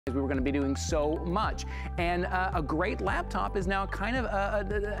We were going to be doing so much, and a great laptop is now kind of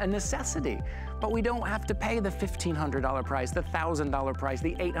a necessity, but we don't have to pay the $1,500 price, the $1,000 price,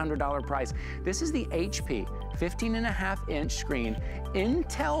 the $800 price. This is the HP 15.5-inch screen,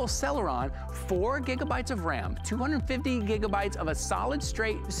 Intel Celeron, 4 gigabytes of RAM, 250 gigabytes of a solid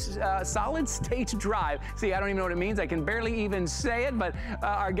state drive. See, I don't even know what it means. I can barely even say it, but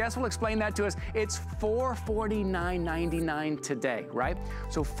our guest will explain that to us. It's $449.99 today, right?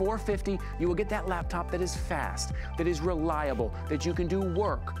 So $450, you will get that laptop that is fast, that is reliable, that you can do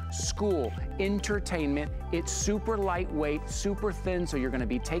work, school, entertainment. It's super lightweight, super thin, so you're gonna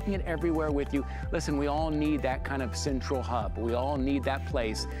be taking it everywhere with you. Listen, we all need that kind of central hub. We all need that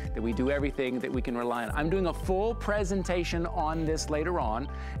place that we do everything that we can rely on. I'm doing a full presentation on this later on,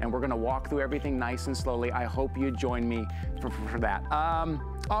 and we're gonna walk through everything nice and slowly. I hope you join me for that.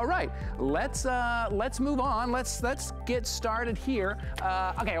 All right, let's move on. Let's get started here.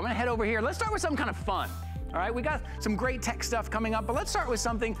 Okay, I'm gonna head over here. Let's start with something kind of fun. All right, we got some great tech stuff coming up, but let's start with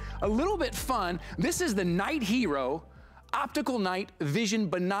something a little bit fun. This is the Night Hero Optical Night Vision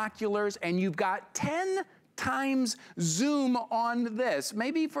Binoculars, and you've got 10 times zoom on this.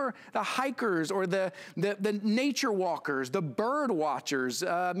 Maybe for the hikers or the nature walkers, the bird watchers.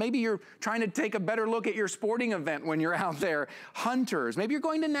 Maybe you're trying to take a better look at your sporting event when you're out there. Hunters, maybe you're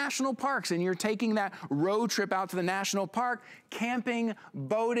going to national parks and you're taking that road trip out to the national park, camping,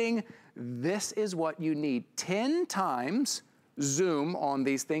 boating. This is what you need. 10 times zoom on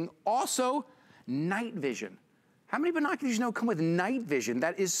these things. Also, night vision. How many binoculars you know come with night vision?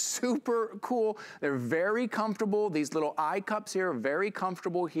 That is super cool. They're very comfortable. These little eye cups here are very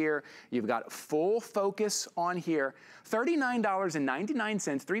comfortable here. You've got full focus on here.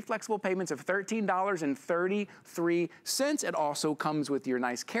 $39.99, 3 flexible payments of $13.33. It also comes with your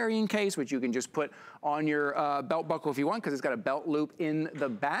nice carrying case, which you can just put on your belt buckle if you want, because it's got a belt loop in the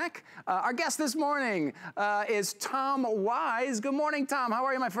back. Our guest this morning is Tom Wise. Good morning, Tom. How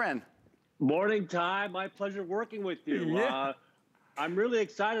are you, my friend? Morning, Ty. My pleasure working with you. Yeah. I'm really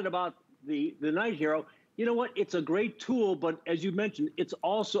excited about the Night Hero. You know what? It's a great tool, but as you mentioned, it's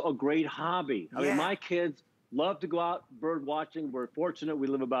also a great hobby. I mean, my kids love to go out bird watching. We're fortunate. We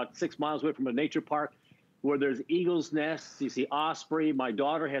live about 6 miles away from a nature park where there's eagle's nests. You see osprey. My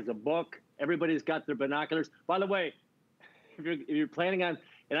daughter has a book. Everybody's got their binoculars. By the way, if you're planning on,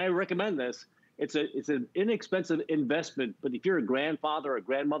 and I recommend this, it's an inexpensive investment, but if you're a grandfather or a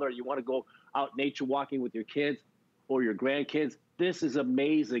grandmother and you want to go out nature walking with your kids or your grandkids, this is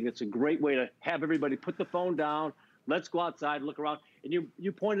amazing. It's a great way to have everybody put the phone down. Let's go outside, look around. And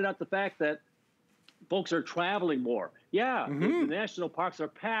you pointed out the fact that folks are traveling more. Yeah, the national parks are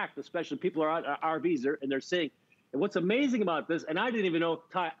packed, especially people are out RVs there, and they're seeing. And what's amazing about this, and I didn't even know,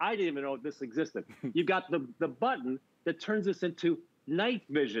 Ty, I didn't even know this existed. You've got the button that turns this into night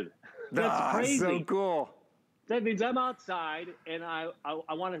vision. That's crazy. So cool. That means I'm outside and I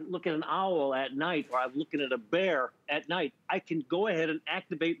want to look at an owl at night, or I'm looking at a bear at night. I can go ahead and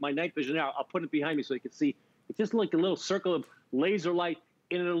activate my night vision now. I'll put it behind me so you can see. It's just like a little circle of laser light,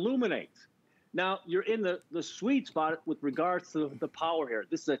 and it illuminates. Now, you're in the sweet spot with regards to the power here.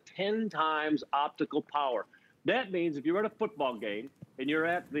 This is a 10 times optical power. That means if you're at a football game and you're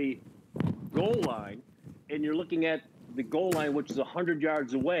at the goal line and you're looking at the goal line, which is 100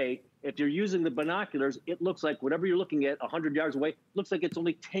 yards away, if you're using the binoculars, it looks like whatever you're looking at 100 yards away, looks like it's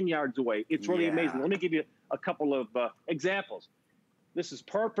only 10 yards away. It's really amazing. Let me give you a couple of examples. This is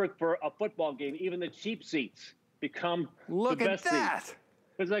perfect for a football game. Even the cheap seats become the best seats.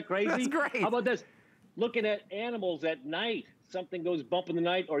 Isn't that crazy? That's great. How about this? Looking at animals at night, something goes bump in the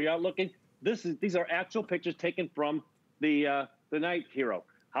night, or you're out looking. These are actual pictures taken from the Night Hero.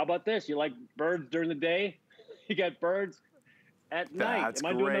 How about this? You like birds during the day? You got birds at night. That's Am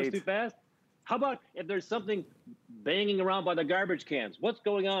I doing those too fast? How about if there's something banging around by the garbage cans? What's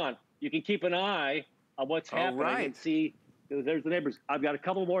going on? You can keep an eye on what's happening and see. There's the neighbors. I've got a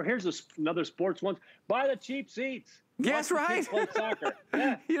couple more. Here's another sports one. Buy the cheap seats. Yes, right. Play soccer.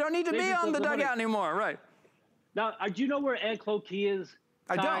 Yeah. You don't need to be on the dugout anymore, right? Now, do you know where Ancloquis is?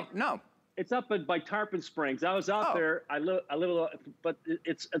 I don't. No. It's up by Tarpon Springs. I was out there. I live, but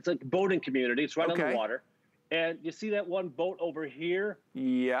it's a boating community. It's right on the water. And you see that one boat over here?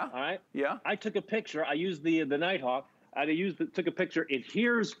 Yeah. All right. Yeah. I took a picture. I used the Nighthawk. Took a picture. And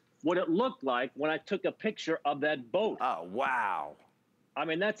here's what it looked like when I took a picture of that boat. Oh, wow. I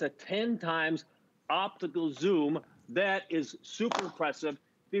mean, that's a 10 times optical zoom. That is super impressive.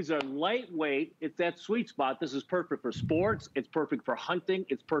 These are lightweight. It's that sweet spot. This is perfect for sports. It's perfect for hunting.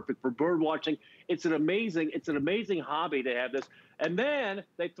 It's perfect for bird watching. It's an amazing hobby to have this. And then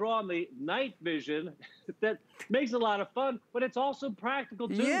they throw on the night vision that makes it a lot of fun, but it's also practical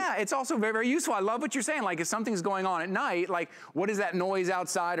too. Yeah, it's also very, very useful. I love what you're saying. Like if something's going on at night, like what is that noise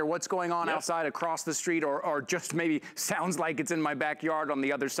outside or what's going on outside across the street or just maybe sounds like it's in my backyard on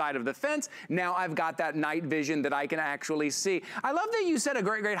the other side of the fence. Now I've got that night vision that I can actually see. I love that you said a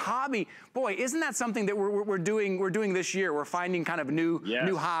great, great hobby. Boy, isn't that something that we're doing this year? We're finding kind of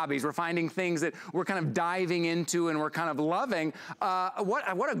new hobbies. We're finding things that we're kind of diving into and we're kind of loving.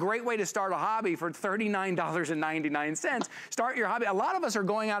 What a great way to start a hobby for $39.99. Start your hobby. A lot of us are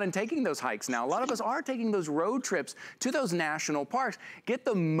going out and taking those hikes now. A lot of us are taking those road trips to those national parks. Get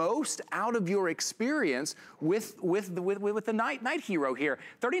the most out of your experience with the Night Hero here.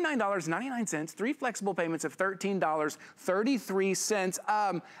 $39.99, 3 flexible payments of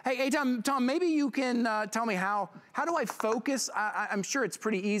 $13.33. Hey, Tom, maybe you can tell me how do I focus? I'm sure it's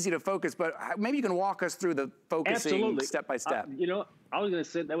pretty easy to focus, but maybe you can walk us through the focusing step by step. You know, I was going to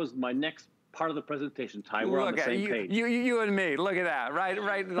say that was my next part of the presentation, Ty. We're on the same page. You and me. Look at that.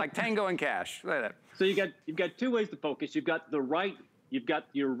 Right, like Tango and Cash. Look at that. So you've got 2 ways to focus. You've got your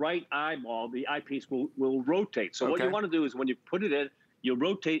right eyeball, the eyepiece will rotate. So what you want to do is when you put it in, you'll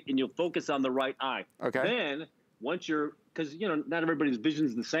rotate and you'll focus on the right eye. Okay. Then once because you know not everybody's vision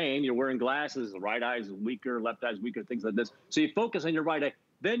is the same. You're wearing glasses. The right eye is weaker, left eye is weaker, things like this. So you focus on your right eye.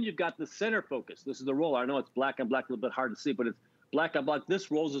 Then you've got the center focus. This is the roller. I know it's black and black, a little bit hard to see, but it's black on black. This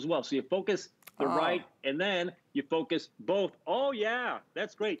rolls as well. So you focus the right, and then you focus both. Oh yeah,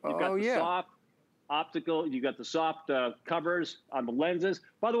 that's great. You've got the soft optical. You've got the soft covers on the lenses.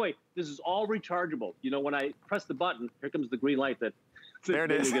 By the way, this is all rechargeable. You know, when I press the button, here comes the green light that. There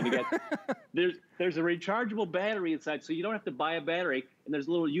it is. You're gonna get. There's a rechargeable battery inside, so you don't have to buy a battery. And there's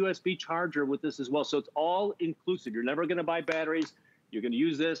a little USB charger with this as well. So it's all inclusive. You're never going to buy batteries. You're going to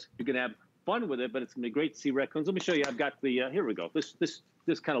use this. You're going to have fun with it, but it's going to be great to see raccoons. Let me show you. I've got the. Here we go. This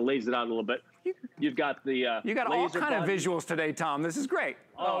kind of lays it out a little bit. You've got the. You got all kind of visuals today, Tom. This is great.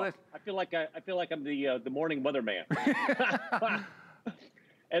 Oh, I feel like I'm the morning weatherman.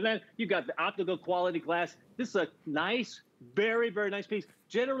 And then you've got the optical quality glass. This is a nice, very, very nice piece.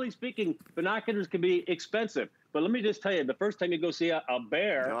 Generally speaking, binoculars can be expensive. But let me just tell you, the first time you go see a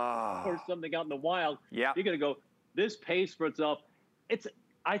bear or something out in the wild, you're going to go, this pays for itself.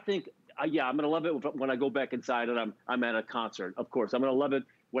 I think, I'm going to love it when I go back inside and I'm at a concert, of course. I'm going to love it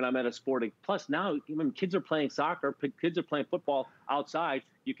when I'm at a sporting. Plus now, even kids are playing soccer, kids are playing football outside,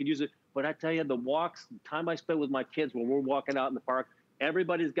 you can use it. But I tell you, the walks, the time I spend with my kids when we're walking out in the park,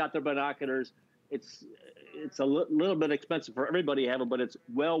 everybody's got their binoculars. It's a little bit expensive for everybody to have them, but it's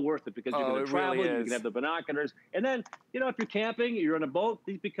well worth it because you're going to travel, really you can have the binoculars. And then, you know, if you're camping, you're on a boat,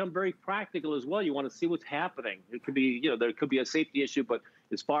 these become very practical as well. You want to see what's happening. It could be, you know, there could be a safety issue, but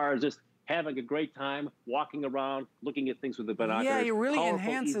as far as just having a great time, walking around, looking at things with the binoculars. Yeah, it really powerful,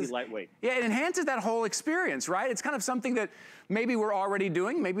 enhances. easy, lightweight. Yeah, it enhances that whole experience, right? It's kind of something that maybe we're already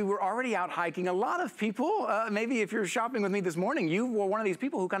doing. Maybe we're already out hiking. A lot of people, maybe if you're shopping with me this morning, you were one of these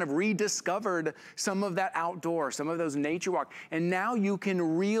people who kind of rediscovered some of that outdoor, some of those nature walk. And now you can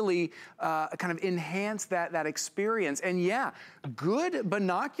really kind of enhance that experience. And yeah, good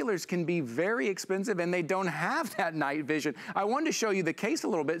binoculars can be very expensive and they don't have that night vision. I wanted to show you the case a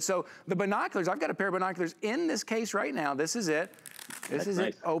little bit. So the binoculars, I've got a pair of binoculars in this case right now. This is it. This is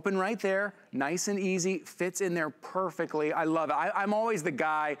it, open right there, nice and easy, fits in there perfectly. I love it. I'm always the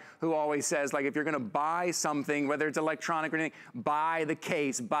guy who always says, like, if you're gonna buy something, whether it's electronic or anything, buy the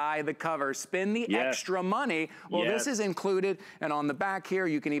case, buy the cover, spend the extra money. Well, this is included, and on the back here,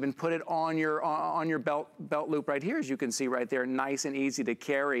 you can even put it on your belt loop right here, as you can see right there, nice and easy to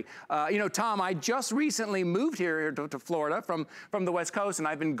carry. You know, Tom, I just recently moved here to Florida from the West Coast, and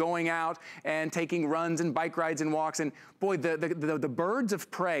I've been going out and taking runs and bike rides and walks, and boy, the birds of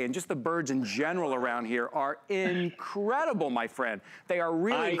prey and just the birds in general around here are incredible, my friend. They are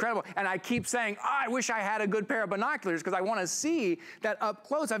really incredible. And I keep saying, I wish I had a good pair of binoculars because I want to see that up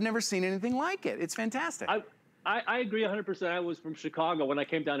close. I've never seen anything like it. It's fantastic. I agree 100%. I was from Chicago. When I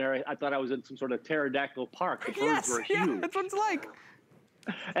came down here, I thought I was in some sort of pterodactyl park. The birds were huge. Yeah, that's what it's like.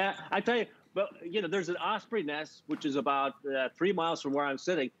 I tell you, but you know, there's an osprey nest, which is about 3 miles from where I'm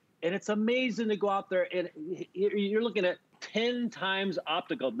sitting. And it's amazing to go out there and you're looking at 10 times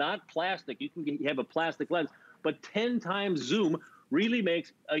optical, not plastic. You can have a plastic lens, but 10 times zoom really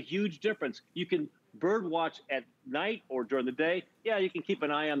makes a huge difference. You can bird watch at night or during the day. Yeah, you can keep an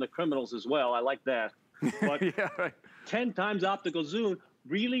eye on the criminals as well. I like that. But 10 times optical zoom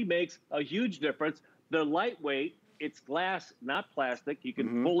really makes a huge difference. They're lightweight. It's glass, not plastic. You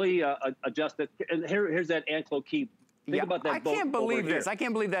can fully adjust it. And here's that ankle key. Think about that boat. I can't believe this. I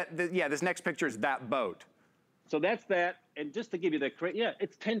can't believe that, this next picture is that boat. So that's that. and just to give you the yeah,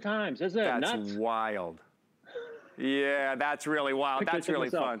 it's 10 times, isn't it? That's nuts? Wild. Yeah, that's really wild. That's really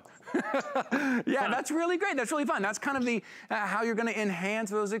fun. Yeah, that's really great. That's really fun. That's kind of the how you're going to enhance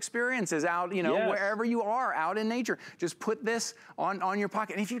those experiences out, you know, wherever you are, out in nature. Just put this on your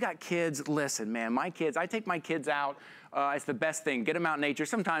pocket. And if you've got kids, listen, man, my kids, I take my kids out. It's the best thing. Get them out in nature.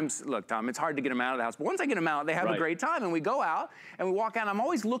 Sometimes, look, Tom, it's hard to get them out of the house. But once I get them out, they have a great time. And we go out and we walk out. I'm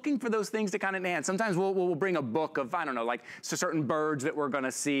always looking for those things to kind of enhance. Sometimes we'll bring a book of, I don't know, like certain birds that we're going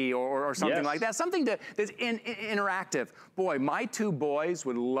to see or something like that. Something that's interactive. Boy, my two boys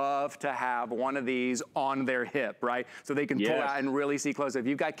would love to have one of these on their hip, right? So they can pull out and really see close. If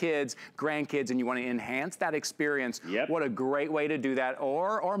you've got kids, grandkids, and you want to enhance that experience, what a great way to do that.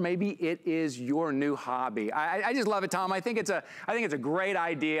 Or maybe it is your new hobby. I just love it, Tom. I think it's a great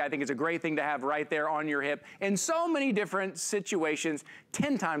idea. I think it's a great thing to have right there on your hip in so many different situations.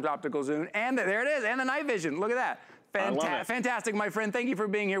 10 times optical zoom, and there it is, and the night vision. Look at that. Fantastic, my friend. Thank you for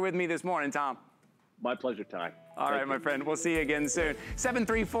being here with me this morning, Tom. My pleasure, Ty. All right, my friend. We'll see you again soon.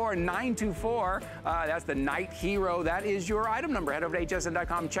 734-924. That's the Night Hero. That is your item number. Head over to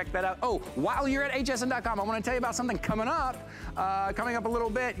hsn.com. Check that out. Oh, while you're at hsn.com, I want to tell you about something coming up. Coming up a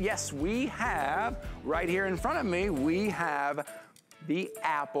little bit. Yes, we have, right here in front of me, we have the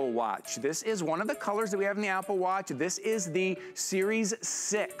Apple Watch. This is one of the colors that we have in the Apple Watch. This is the Series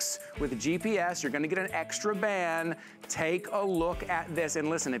 6 with GPS. You're going to get an extra band. Take a look at this. And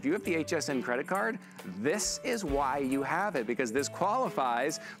listen, if you have the HSN credit card, this is why you have it, because this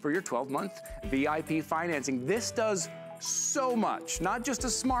qualifies for your 12-month VIP financing. This does so much, not just a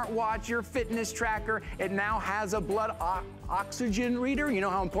smartwatch, your fitness tracker. It now has a blood oxygen reader. You know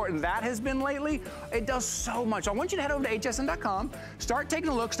how important that has been lately? It does so much. I want you to head over to hsn.com, start taking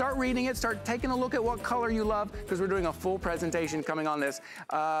a look, start reading it, start taking a look at what color you love, because we're doing a full presentation coming on this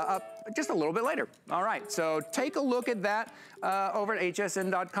just a little bit later. All right, so take a look at that over at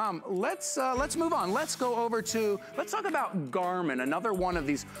hsn.com. Let's move on. Let's talk about Garmin, another one of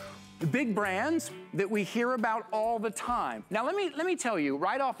these big brands that we hear about all the time. Now, let me tell you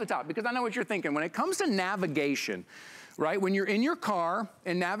right off the top, because I know what you're thinking. When it comes to navigation, right? When you're in your car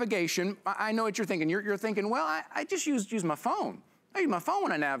and navigation, I know what you're thinking. You're thinking, well, I just use my phone. I use my phone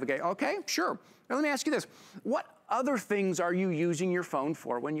when I navigate. Okay, sure. Now, let me ask you this. What other things are you using your phone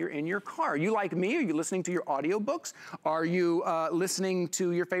for when you're in your car? Are you like me? Are you listening to your audiobooks? Are you listening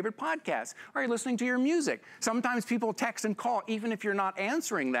to your favorite podcasts? Are you listening to your music? Sometimes people text and call, even if you're not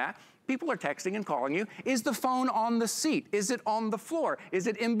answering that. People are texting and calling you. Is the phone on the seat? Is it on the floor? Is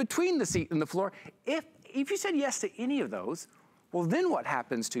it in between the seat and the floor? If you said yes to any of those, well, then what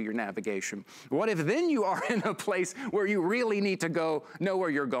happens to your navigation? What if then you are in a place where you really need to know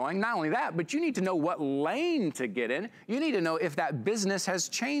where you're going? Not only that, but you need to know what lane to get in. You need to know if that business has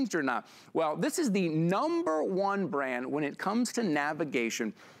changed or not. Well, this is the #1 brand when it comes to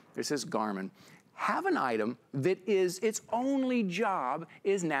navigation. This is Garmin. Have an item that is, its only job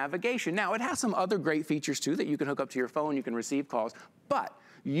is navigation. Now, it has some other great features too that you can hook up to your phone, you can receive calls, but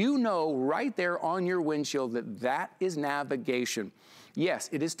you know right there on your windshield that is navigation. Yes,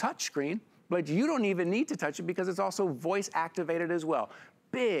 it is touchscreen, but you don't even need to touch it because it's also voice activated as well.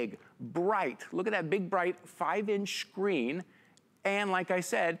 Big, bright, look at that big, bright 5-inch screen. And like I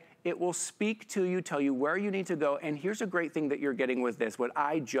said, it will speak to you, tell you where you need to go. And here's a great thing that you're getting with this, what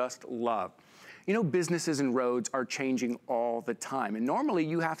I just love. You know, businesses and roads are changing all the time. And normally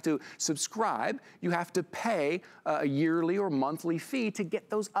you have to subscribe, you have to pay a yearly or monthly fee to get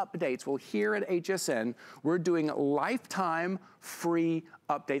those updates. Well, here at HSN, we're doing lifetime free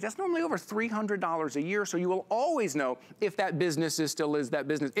updates. That's normally over $300 a year, so you will always know if that business still is that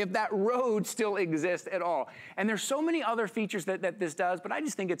business, if that road still exists at all. And there's so many other features that this does, but I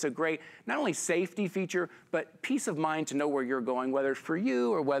just think it's a great, not only safety feature, but peace of mind to know where you're going, whether it's for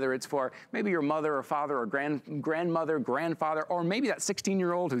you or whether it's for maybe your mother or father or grandmother, grandfather, or maybe that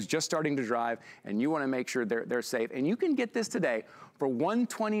 16-year-old who's just starting to drive, and you want to make sure they're safe. And you can get this today for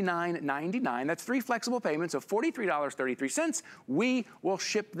 $129.99. That's 3 flexible payments of $43.33. We will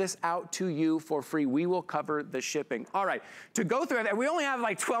ship this out to you for free. We will cover the shipping. All right, to go through it, we only have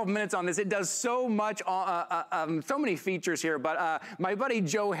like 12 minutes on this. It does so much, so many features here, but my buddy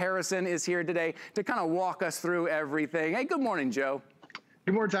Joe Harrison is here today to kind of walk us through everything. Hey, good morning, Joe.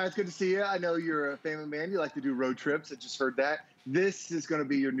 Good morning, Ty. It's good to see you. I know you're a family man. You like to do road trips. I just heard that. This is going to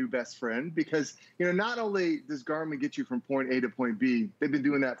be your new best friend because, you know, not only does Garmin get you from point A to point B, they've been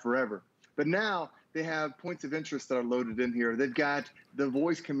doing that forever, but now they have points of interest that are loaded in here. They've got the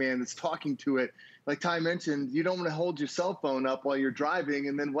voice command that's talking to it. Like Ty mentioned, you don't want to hold your cell phone up while you're driving.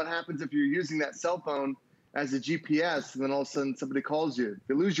 And then what happens if you're using that cell phone as a GPS, and then all of a sudden somebody calls you.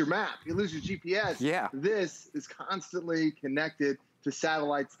 You lose your map, you lose your GPS. Yeah. This is constantly connected to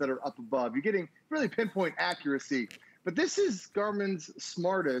satellites that are up above. You're getting really pinpoint accuracy. But this is Garmin's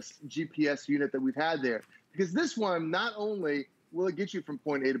smartest GPS unit that we've had there, because this one, not only will it get you from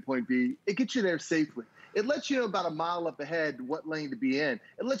point A to point B, it gets you there safely. It lets you know about a mile up ahead what lane to be in.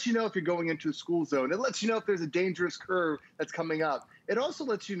 It lets you know if you're going into a school zone. It lets you know if there's a dangerous curve that's coming up. It also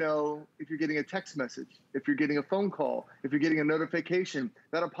lets you know if you're getting a text message, if you're getting a phone call, if you're getting a notification.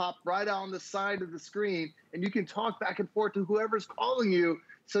 That'll pop right on the side of the screen, and you can talk back and forth to whoever's calling you.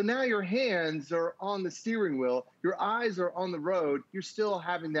 So now your hands are on the steering wheel, your eyes are on the road, you're still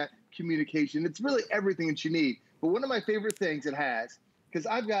having that communication. It's really everything that you need. But one of my favorite things it has, because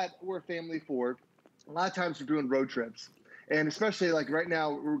we're a family of 4, a lot of times we're doing road trips. And especially like right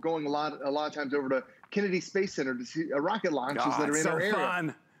now, we're going a lot of times over to Kennedy Space Center to see rocket launches that are in our area.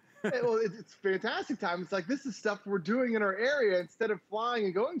 Fun. Well, it's fantastic time. It's like, this is stuff we're doing in our area. Instead of flying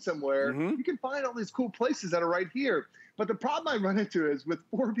and going somewhere, you can find all these cool places that are right here. But the problem I run into is with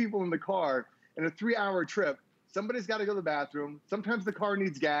 4 people in the car and a 3-hour trip, somebody's got to go to the bathroom. Sometimes the car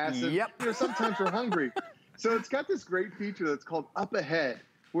needs gas. And, sometimes we're hungry. So it's got this great feature that's called Up Ahead,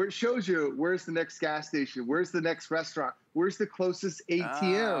 where it shows you where's the next gas station, where's the next restaurant, where's the closest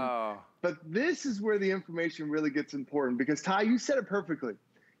ATM. Oh. But this is where the information really gets important, because Ty, you said it perfectly.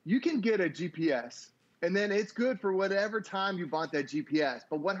 You can get a GPS, and then it's good for whatever time you bought that GPS.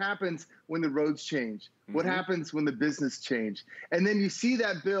 But what happens when the roads change? What happens when the business change? And then you see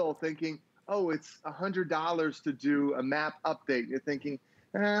that bill thinking, oh, it's $100 to do a map update. You're thinking,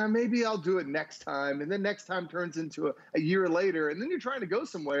 maybe I'll do it next time. And then next time turns into a year later. And then you're trying to go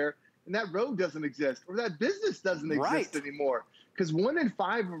somewhere, and that road doesn't exist, or that business doesn't exist anymore. Because 1 in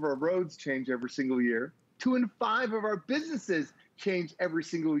 5 of our roads change every single year. 2 in 5 of our businesses change every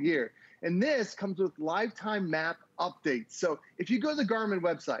single year. And this comes with lifetime map updates. So if you go to the Garmin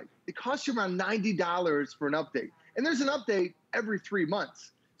website, it costs you around $90 for an update. And there's an update every 3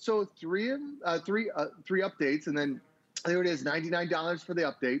 months. So three updates, and then there it is, $99 for the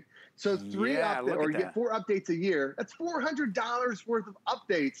update. So you get 4 updates a year. That's $400 worth of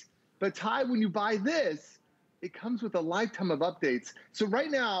updates. But Ty, when you buy this, it comes with a lifetime of updates. So right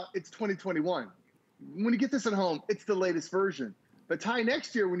now, it's 2021. When you get this at home, it's the latest version. But Ty,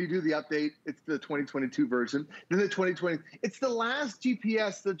 next year when you do the update, it's the 2022 version. Then the 2020, it's the last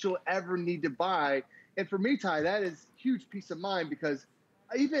GPS that you'll ever need to buy. And for me, Ty, that is huge peace of mind, because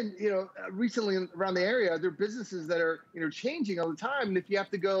even, recently around the area, there are businesses that are, changing all the time. And if you have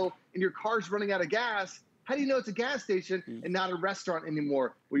to go and your car's running out of gas, how do you know it's a gas station and not a restaurant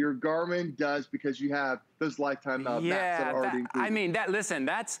anymore? Well, your Garmin does, because you have those lifetime maps that are already included. I mean,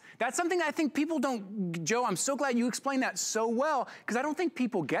 that's something I think people don't, Joe, I'm so glad you explained that so well, because I don't think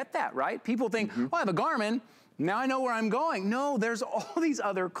people get that, right? People think, well, I have a Garmin, now I know where I'm going. No, there's all these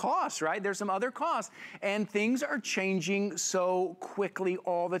other costs, right? There's some other costs, and things are changing so quickly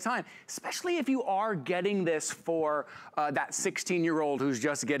all the time, especially if you are getting this for that 16-year-old who's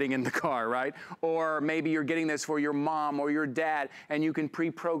just getting in the car, right? Or maybe you're getting this for your mom or your dad, and you can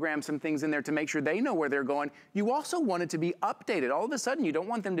pre-program some things in there to make sure they know where they're going. You also want it to be updated. All of a sudden, you don't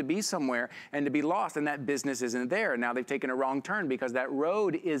want them to be somewhere and to be lost, and that business isn't there. Now they've taken a wrong turn because that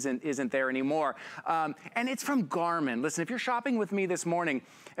road isn't there anymore. And it's from Garmin. Listen, if you're shopping with me this morning,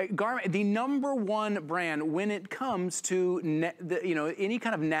 Garmin, the #1 brand when it comes to any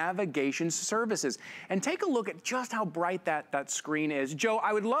kind of navigation services. And take a look at just how bright that screen is. Joe,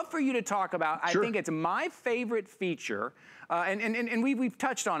 I would love for you to talk about, Sure. I think it's my favorite feature, and we've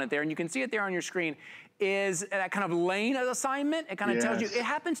touched on it there, and you can see it there on your screen, is that kind of lane assignment. It kind of tells you, it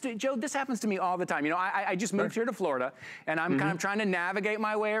happens to, Joe, this happens to me all the time. I just moved here to Florida, and I'm kind of trying to navigate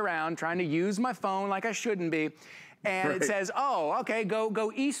my way around, trying to use my phone like I shouldn't be. And it says, oh, okay,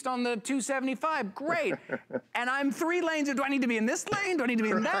 go east on the 275, great. And I'm 3 lanes, do I need to be in this lane? Do I need to be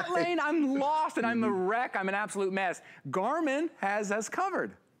in that lane? I'm lost and I'm a wreck, I'm an absolute mess. Garmin has us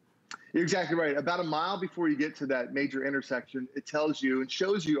covered. You're exactly right. About a mile before you get to that major intersection, it tells you and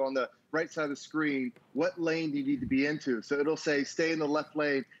shows you on the right side of the screen what lane you need to be into. So it'll say, stay in the left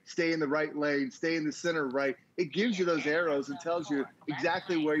lane, stay in the right lane, stay in the center right. It gives you those arrows and tells you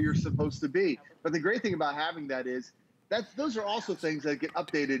exactly where you're supposed to be. But the great thing about having that is those are also things that get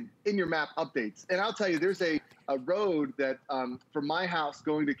updated in your map updates. And I'll tell you, there's a road that from my house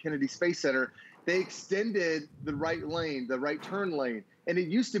going to Kennedy Space Center, they extended the right lane, the right turn lane. And it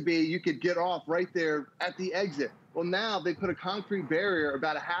used to be you could get off right there at the exit. Well, now they put a concrete barrier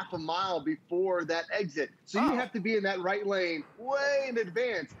about a half a mile before that exit. So you have to be in that right lane way in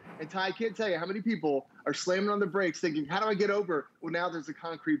advance. And Ty, I can't tell you how many people are slamming on the brakes thinking, how do I get over? Well, now there's a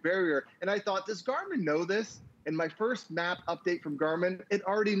concrete barrier. And I thought, does Garmin know this? And my first map update from Garmin, it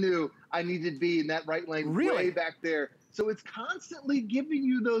already knew I needed to be in that right lane way back there. So it's constantly giving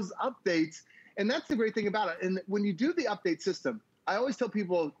you those updates. And that's the great thing about it. And when you do the update system, I always tell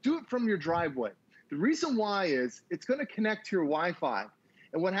people, do it from your driveway. The reason why is it's going to connect to your Wi-Fi.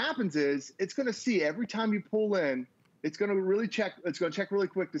 And what happens is it's going to see every time you pull in, it's going to really check. It's going to check really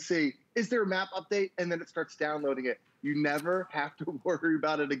quick to see, is there a map update? And then it starts downloading it. You never have to worry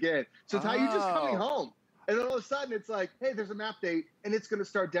about it again. So Ty, you're just coming home. And then all of a sudden, it's like, hey, there's a map date, and it's going to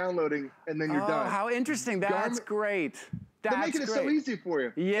start downloading, and then you're done. How interesting. That's great. They're making it so easy for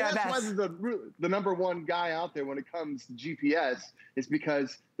you. Yeah, and that's why the #1 guy out there when it comes to GPS is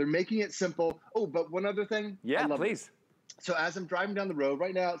because they're making it simple. Oh, but one other thing. Yeah, please. So as I'm driving down the road,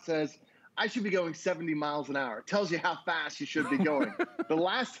 right now it says, I should be going 70 miles an hour. It tells you how fast you should be going. The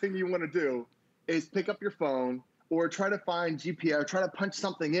last thing you want to do is pick up your phone or try to find GPS, or try to punch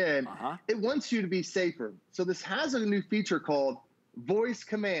something in. It wants you to be safer. So this has a new feature called voice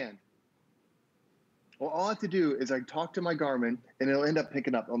command. Well, all I have to do is I talk to my Garmin, and it'll end up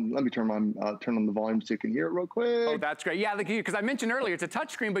picking up. Let me turn on the volume so you can hear it real quick. Oh, that's great. Yeah, because I mentioned earlier, it's a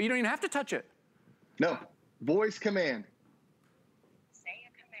touch screen, but you don't even have to touch it. No, voice command. Say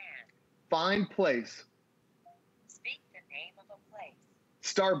a command. Find place. Speak the name of a place.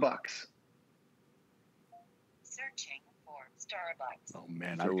 Starbucks. Searching for Starbucks. Oh,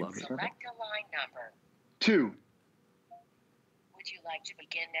 man, I love it. Select a line number. 2. Would you like to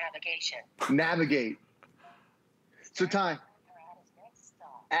begin navigation? Navigate. So Ty,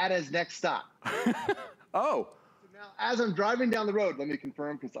 add as next stop. Oh. So now, as I'm driving down the road, let me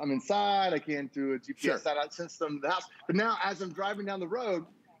confirm because I'm inside. I can't do a GPS system in the house. But now, as I'm driving down the road,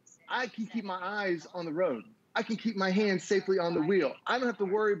 I can keep my eyes on the road. I can keep my hands safely on the wheel. I don't have to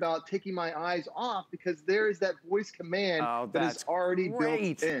worry about taking my eyes off because there is that voice command that is already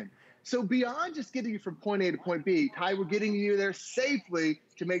built in. So beyond just getting you from point A to point B, Ty, we're getting you there safely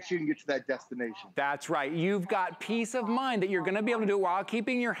to make sure you can get to that destination. That's right. You've got peace of mind that you're going to be able to do it while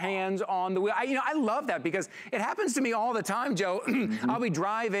keeping your hands on the wheel. I love that because it happens to me all the time, Joe. I'll be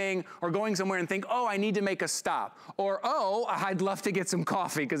driving or going somewhere and think, oh, I need to make a stop. Or, oh, I'd love to get some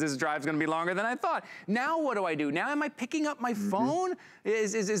coffee because this drive's going to be longer than I thought. Now what do I do? Now am I picking up my phone?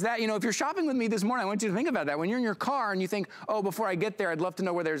 Is that, if you're shopping with me this morning, I want you to think about that. When you're in your car and you think, oh, before I get there, I'd love to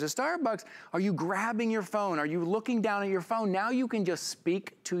know where there's a Starbucks. Are you grabbing your phone? Are you looking down at your phone? Now you can just speak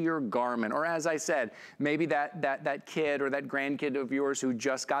to your Garmin. Or as I said, maybe that kid or that grandkid of yours who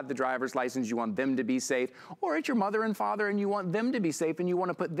just got the driver's license, you want them to be safe. Or it's your mother and father and you want them to be safe and you want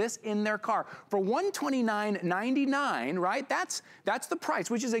to put this in their car. For $129.99, right? That's the price,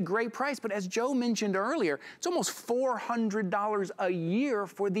 which is a great price. But as Joe mentioned earlier, it's almost $400 a year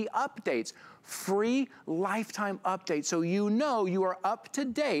for the updates. Free lifetime update, so you know you are up to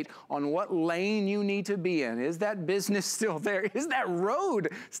date on what lane you need to be in. Is that business still there? Is that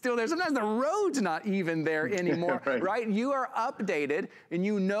road still there? Sometimes the road's not even there anymore, right? You are updated, and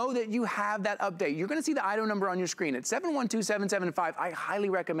you know that you have that update. You're going to see the item number on your screen. It's 712775. I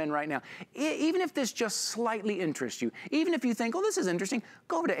highly recommend right now. Even if this just slightly interests you, even if you think, oh, this is interesting,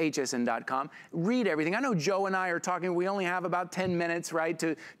 go over to hsn.com, read everything. I know Joe and I are talking, we only have about 10 minutes, right,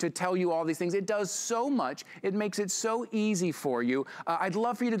 to tell you all these things. It does so much. It makes it so easy for you. I'd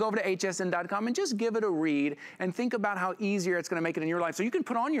love for you to go over to hsn.com and just give it a read and think about how easier it's going to make it in your life. So you can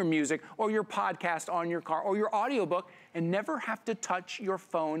put on your music or your podcast on your car or your audiobook and never have to touch your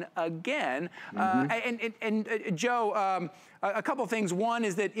phone again. Joe, a couple things. One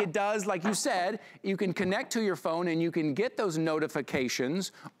is that it does, like you said, you can connect to your phone and you can get those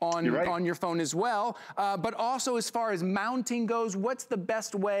notifications on your phone as well. But also as far as mounting goes, what's the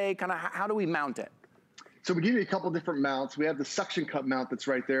best way, kind of how do we mount it? So we give you a couple different mounts. We have the suction cup mount that's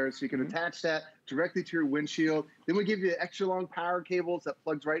right there, so you can attach that directly to your windshield. Then we give you extra long power cables that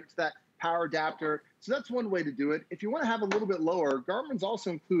plugs right into that power adapter. So that's one way to do it. If you want to have a little bit lower, Garmin's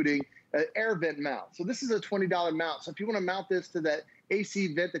also including an air vent mount. So this is a $20 mount. So if you want to mount this to that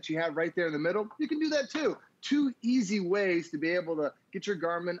AC vent that you have right there in the middle, you can do that too. 2 easy ways to be able to get your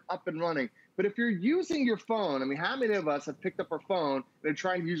Garmin up and running. But if you're using your phone, I mean, how many of us have picked up our phone and are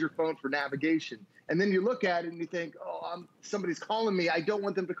trying to use your phone for navigation? And then you look at it and you think, oh, somebody's calling me. I don't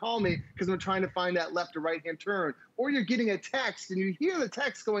want them to call me because I'm trying to find that left or right-hand turn. Or you're getting a text and you hear the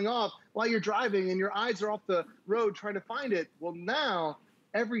text going off while you're driving and your eyes are off the road trying to find it. Well, now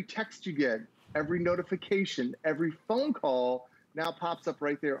every text you get, every notification, every phone call now pops up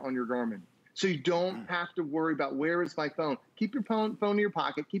right there on your Garmin. So you don't have to worry about where is my phone. Keep your phone in your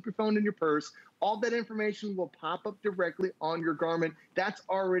pocket, keep your phone in your purse. All that information will pop up directly on your Garmin. That's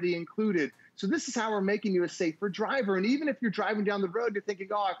already included. So this is how we're making you a safer driver. And even if you're driving down the road, you're thinking,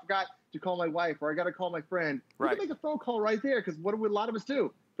 oh, I forgot to call my wife, or I got to call my friend. Right. You can make a phone call right there, because what do a lot of us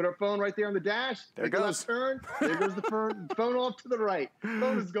do? Put our phone right there on the dash, take a left turn, there goes the phone off to the right.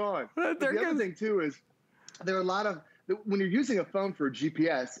 Phone is gone. The other thing too is there are a lot of, when you're using a phone for a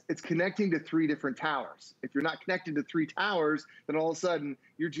GPS, it's connecting to 3 different towers. If you're not connected to 3 towers, then all of a sudden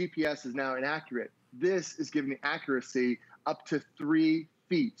your GPS is now inaccurate. This is giving accuracy up to 3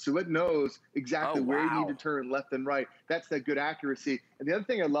 feet. So it knows exactly where you need to turn left and right. That's that good accuracy. And the other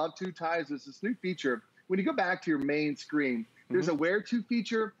thing I love too, Ty, is this new feature. When you go back to your main screen, there's a where to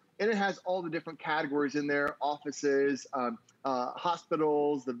feature, and it has all the different categories in there, offices,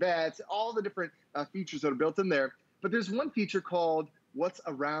 hospitals, the vets, all the different features that are built in there. But there's one feature called What's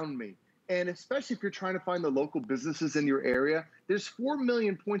Around Me. And especially if you're trying to find the local businesses in your area, there's 4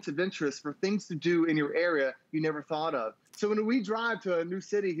 million points of interest for things to do in your area you never thought of. So when we drive to a new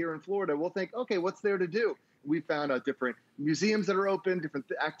city here in Florida, we'll think, okay, what's there to do? We found out different museums that are open, different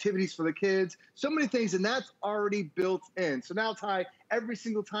activities for the kids, so many things, and that's already built in. So now, Ty, every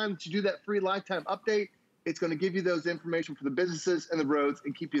single time that you do that free lifetime update, it's going to give you those information for the businesses and the roads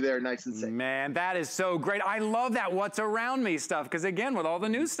and keep you there nice and safe. Man, that is so great. I love that what's around me stuff, because again, with all the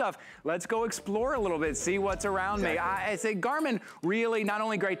new stuff, let's go explore a little bit, see what's around me. I say Garmin really not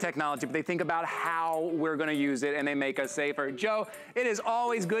only great technology, but they think about how we're going to use it and they make us safer. Joe, it is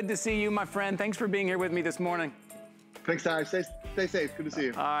always good to see you, my friend. Thanks for being here with me this morning. Thanks, Ty. Stay safe. Good to see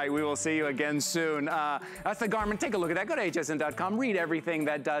you. All right, we will see you again soon. That's the Garmin. Take a look at that. Go to hsn.com. Read everything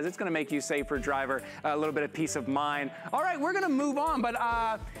that does. It's going to make you a safer driver, a little bit of peace of mind. All right, we're going to move on, but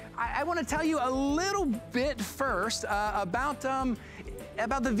I want to tell you a little bit first about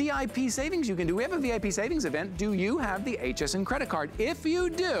the VIP savings you can do. We have a VIP savings event. Do you have the HSN credit card? If you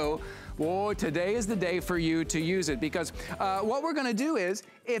do, boy, today is the day for you to use it, because what we're going to do is,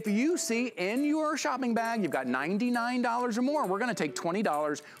 if you see in your shopping bag you've got $99 or more, we're going to take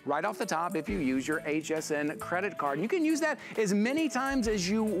 $20 right off the top if you use your HSN credit card. You can use that as many times as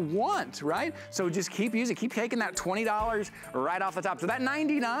you want, right? So just keep using, keep taking that $20 right off the top. So that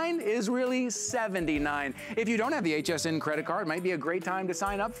 $99 is really $79. If you don't have the HSN credit card, it might be a great time to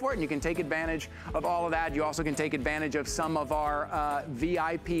sign up for it, and you can take advantage of all of that. You also can take advantage of some of our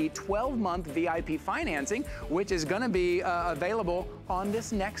VIP 12-month VIP financing, which is going to be available on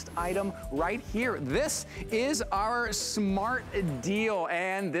this next item right here. This is our smart deal,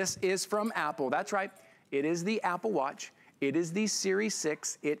 and this is from Apple. That's right. It is the Apple Watch. It is the Series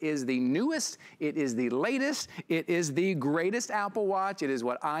 6. It is the newest. It is the latest. It is the greatest Apple Watch. It is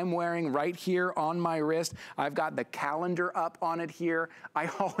what I'm wearing right here on my wrist. I've got the calendar up on it here. I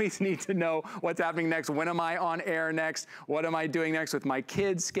always need to know what's happening next. When am I on air next? What am I doing next with my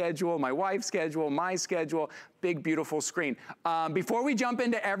kids' schedule, my wife's schedule, my schedule? Big, beautiful screen. Before we jump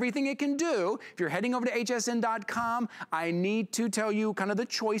into everything it can do, if you're heading over to hsn.com, I need to tell you kind of the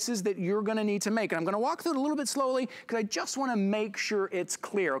choices that you're going to need to make. And I'm going to walk through it a little bit slowly, because I just want to make sure it's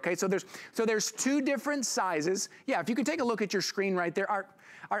clear, okay? So there's 2 different sizes. Yeah, if you could take a look at your screen right there.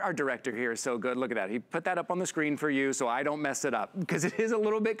 Our director here is so good. Look at that. He put that up on the screen for you so I don't mess it up, because it is a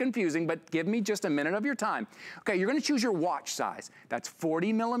little bit confusing, but give me just a minute of your time. Okay, you're going to choose your watch size. That's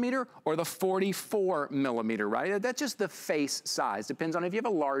 40 millimeter or the 44 millimeter, right? That's just the face size. Depends on if you have a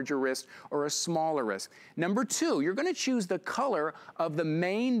larger wrist or a smaller wrist. Number 2, you're going to choose the color of the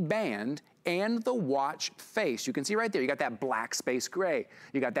main band and the watch face. You can see right there, you got that black space gray.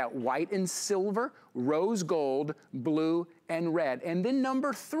 You got that white and silver, rose gold, blue, and red. And then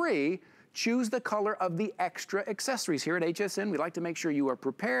number 3, choose the color of the extra accessories. Here at HSN, we like to make sure you are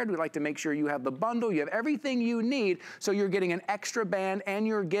prepared. We like to make sure you have the bundle. You have everything you need. So you're getting an extra band, and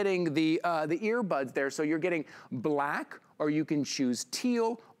you're getting the earbuds there. So you're getting black, or you can choose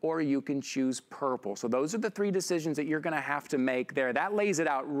teal, or you can choose purple. So those are the 3 decisions that you're gonna have to make there. That lays it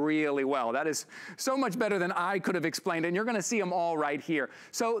out really well. That is so much better than I could have explained, and you're gonna see them all right here.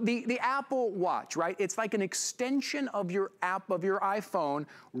 So the Apple Watch, right? It's like an extension of your app, of your iPhone,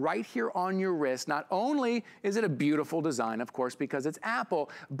 right here on your wrist. Not only is it a beautiful design, of course, because it's Apple,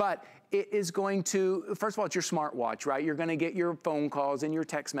 but it is going to, first of all, it's your smartwatch, right? You're gonna get your phone calls and your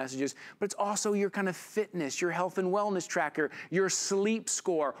text messages, but it's also your kind of fitness, your health and wellness tracker, your sleep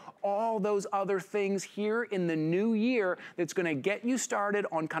score. more. All those other things here in the new year that's gonna get you started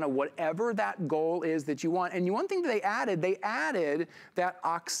on kind of whatever that goal is that you want. And one thing that they added that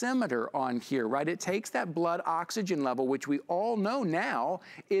oximeter on here, right? It takes that blood oxygen level, which we all know now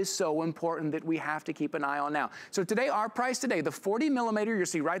is so important that we have to keep an eye on now. So today, our price today, the 40 millimeter, you'll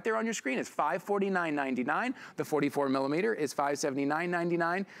see right there on your screen, is $549.99. The 44 millimeter is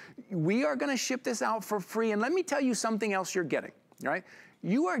 $579.99. We are gonna ship this out for free. And let me tell you something else you're getting, right?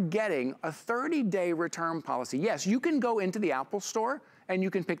 You are getting a 30-day return policy. Yes, you can go into the Apple Store and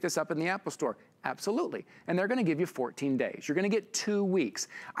you can pick this up in the Apple Store. Absolutely. And they're gonna give you 14 days. You're gonna get 2 weeks.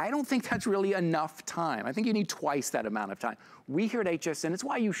 I don't think that's really enough time. I think you need twice that amount of time. We here at HSN, it's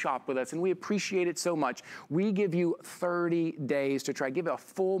why you shop with us and we appreciate it so much. We give you 30 days to try, give you a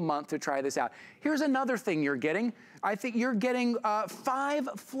full month to try this out. Here's another thing you're getting. I think you're getting 5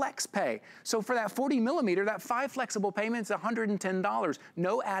 flex pay. So for that 40 millimeter, that 5 flexible payments, $110.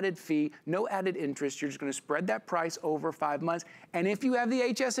 No added fee, no added interest. You're just gonna spread that price over 5 months. And if you have the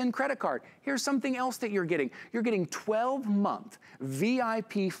HSN credit card, here's something else that you're getting. You're getting 12-month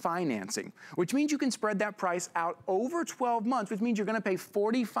VIP financing, which means you can spread that price out over 12 months, which means you're gonna pay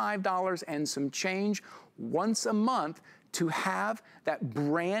 $45 and some change once a month to have that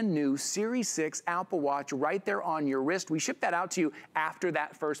brand new Series 6 Apple Watch right there on your wrist. We ship that out to you after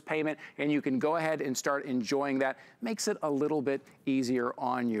that first payment, and you can go ahead and start enjoying that. Makes it a little bit easier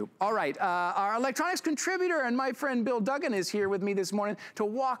on you. All right, our electronics contributor and my friend Bill Duggan is here with me this morning to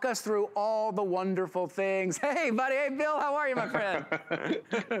walk us through all the wonderful things. Hey, buddy. Hey, Bill, how are you, my friend?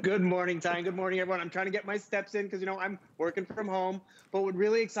 Good morning, Ty. Good morning, everyone. I'm trying to get my steps in because, you know, I'm working from home. But what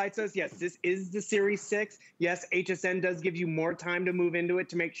really excites us, yes, this is the Series 6. Yes, HSN does give you more time to move into it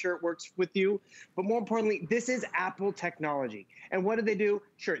to make sure it works with you. But more importantly, this is Apple technology. And what did they do?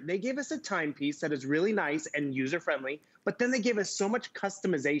 Sure, they gave us a timepiece that is really nice and user-friendly, but then they give us so much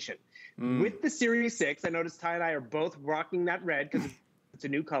customization. With the Series 6, I noticed Ty and I are both rocking that red because it's a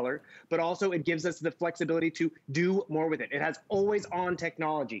new color, but also it gives us the flexibility to do more with it. It has always-on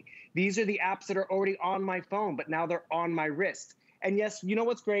technology. These are the apps that are already on my phone, but now they're on my wrist. And yes, you know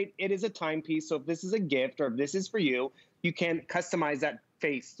what's great? It is a timepiece, so if this is a gift or if this is for you, you can customize that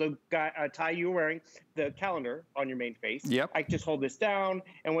face. So, Ty, you were wearing the calendar on your main face. Yep. I just hold this down,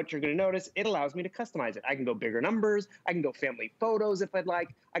 and what you're going to notice, it allows me to customize it. I can go bigger numbers. I can go family photos if I'd like.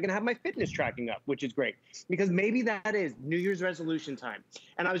 I can have my fitness tracking up, which is great, because maybe that is New Year's resolution time.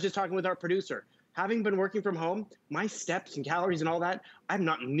 And I was just talking with our producer. Having been working from home, my steps and calories and all that, I'm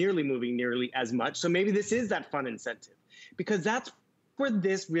not nearly moving nearly as much. So maybe this is that fun incentive, because that's where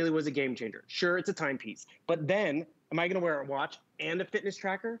this really was a game changer. Sure, it's a timepiece, but then am I going to wear a watch and a fitness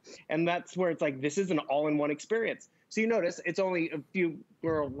tracker? And that's where it's like, this is an all-in-one experience. So you notice it's only a few,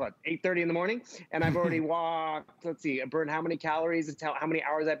 8:30 in the morning, and I've already walked, let's see, I burned how many calories, and how many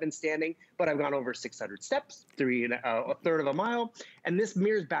hours I've been standing, but I've gone over 600 steps, a third of a mile, and this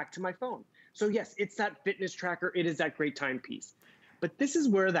mirrors back to my phone. So yes, it's that fitness tracker. It is that great timepiece. But this is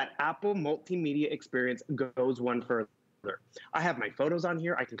where that Apple multimedia experience goes one further. I have my photos on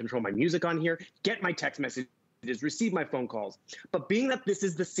here. I can control my music on here, get my text messages, receive my phone calls. But being that this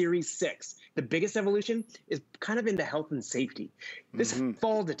is the Series 6, the biggest evolution is kind of into health and safety. This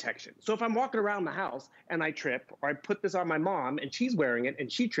fall detection. So if I'm walking around the house and I trip, or I put this on my mom and she's wearing it and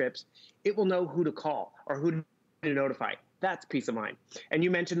she trips, it will know who to call or who to notify. That's peace of mind. And you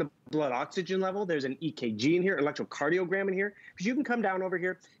mentioned the blood oxygen level. There's an EKG in here, electrocardiogram in here, because you can come down over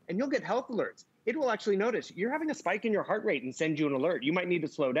here and you'll get health alerts. It will actually notice you're having a spike in your heart rate and send you an alert. You might need to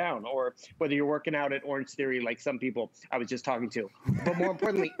slow down, or whether you're working out at Orange Theory like some people I was just talking to. But more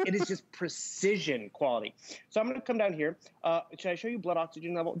importantly, it is just precision quality. So I'm going to come down here. Should I show you blood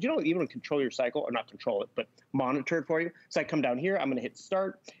oxygen level? Do you know even control your cycle, or not control it, but monitor it for you? So I come down here. I'm going to hit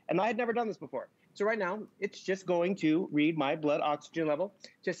start. And I had never done this before. So right now, it's just going to read my blood oxygen level.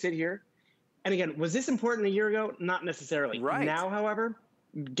 Just sit here. And again, was this important a year ago? Not necessarily. Right. Now, however,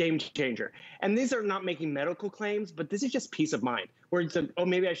 game changer. And these are not making medical claims, but this is just peace of mind, where it's oh,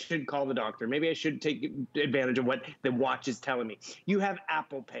 maybe I should call the doctor. Maybe I should take advantage of what the watch is telling me. You have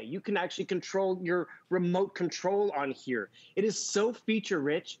Apple Pay. You can actually control your remote control on here. It is so feature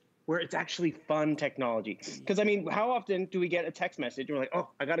rich, where it's actually fun technology. Because, I mean, how often do we get a text message and we're like, oh,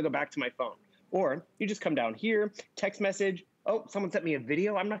 I got to go back to my phone? Or you just come down here, text message, oh, someone sent me a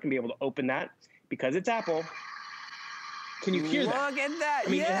video. I'm not going to be able to open that because it's Apple. Can you hear that? Look at that, I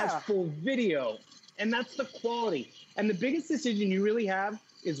mean, it has full video, and that's the quality. And the biggest decision you really have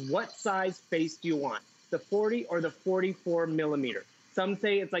is what size face do you want, the 40 or the 44 millimeter. Some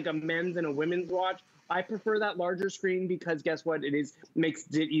say it's like a men's and a women's watch. I prefer that larger screen because guess what? Makes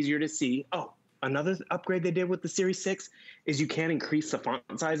it easier to see. Oh, Another upgrade they did with the Series 6 is you can increase the font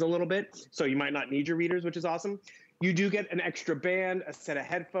size a little bit. So you might not need your readers, which is awesome. You do get an extra band, a set of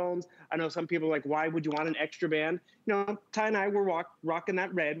headphones. I know some people are like, why would you want an extra band? You know, Ty and I were rocking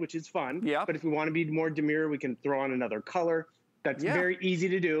that red, which is fun. Yeah. But if we want to be more demure, we can throw on another color. That's very easy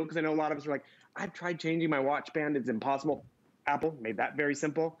to do, because I know a lot of us are like, I've tried changing my watch band. It's impossible. Apple made that very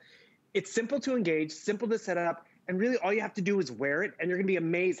simple. It's simple to engage, simple to set up, and really all you have to do is wear it, and you're going to be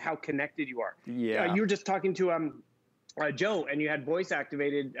amazed how connected you are. Yeah. You were just talking to Joe, and you had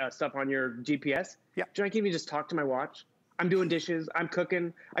voice-activated stuff on your GPS. Yeah. Joe, I can even just talk to my watch. I'm doing dishes. I'm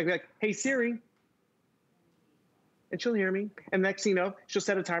cooking. I can be like, hey, Siri. And she'll hear me. And next thing you know, she'll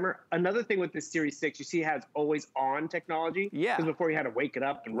set a timer. Another thing with this Series 6, you see it has always-on technology. Yeah. Because before you had to wake it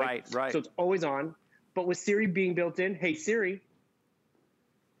up. And right. So it's always on. But with Siri being built in, hey, Siri.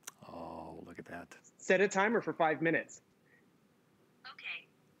 Oh, look at that. Set a timer for 5 minutes. Okay,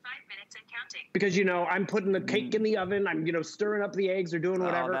 5 minutes and counting. Because, you know, I'm putting the cake in the oven. I'm, you know, stirring up the eggs or doing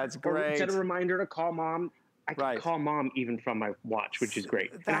whatever. Oh, that's great. Or set a reminder to call mom. I can call mom even from my watch, which is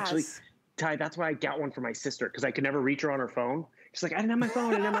great. And actually, Ty, that's why I got one for my sister, because I could never reach her on her phone. She's like, I didn't have my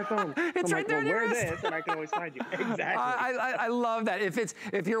phone. It's I'm right like, there. Well, wear this, and I can always find you. Exactly. I love that.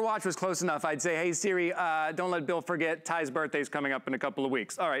 If your watch was close enough, I'd say, hey Siri, don't let Bill forget Ty's birthday's coming up in a couple of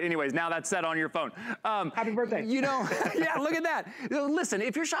weeks. All right. Anyways, now that's set on your phone. Happy birthday. You know, yeah. Look at that. Listen,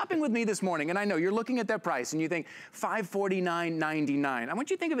 if you're shopping with me this morning, and I know you're looking at that price, and you think $549.99, I want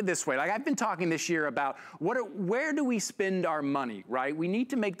you to think of it this way. Like I've been talking this year about where do we spend our money, right? We need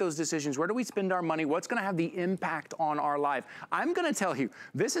to make those decisions. Where do we spend our money? What's going to have the impact on our life? I'm going to tell you,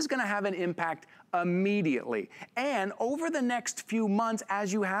 this is going to have an impact immediately. And over the next few months,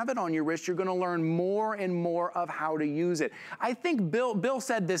 as you have it on your wrist, you're going to learn more and more of how to use it. I think Bill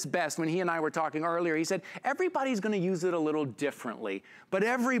said this best when he and I were talking earlier. He said, everybody's going to use it a little differently, but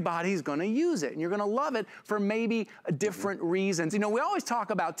everybody's going to use it. And you're going to love it for maybe different reasons. You know, we always talk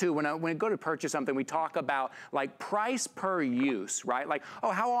about, too, when I go to purchase something, we talk about, like, price per use, right? Like,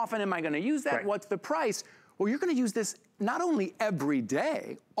 oh, how often am I going to use that? Right. What's the price? Well, you're going to use this not only every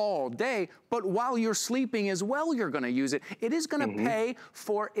day, all day, but while you're sleeping as well, you're going to use it. It is going to pay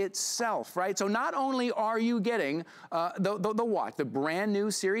for itself, right? So not only are you getting the watch, the brand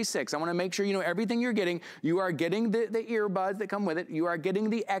new Series 6, I want to make sure you know everything you're getting. You are getting the earbuds that come with it. You are getting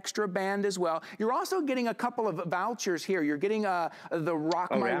the extra band as well. You're also getting a couple of vouchers here. You're getting the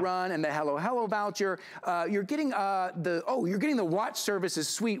Rock My Run and the Hello Hello voucher. You're getting you're getting the Watch Services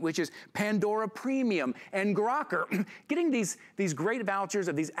Suite, which is Pandora Premium and Grokr. Getting these great vouchers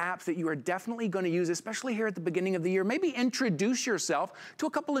of these apps that you are definitely going to use, especially here at the beginning of the year. Maybe introduce yourself to a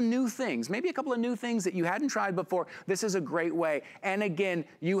couple of new things. Maybe a couple of new things that you hadn't tried before. This is a great way. And again,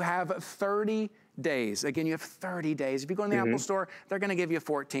 you have 30 days. Again, you have 30 days. If you go in the Apple Store, they're going to give you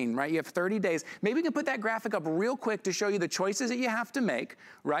 14, right? You have 30 days. Maybe we can put that graphic up real quick to show you the choices that you have to make,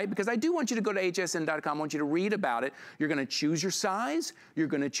 right? Because I do want you to go to hsn.com. I want you to read about it. You're going to choose your size. You're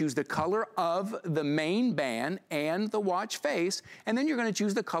going to choose the color of the main band and the watch face. And then you're going to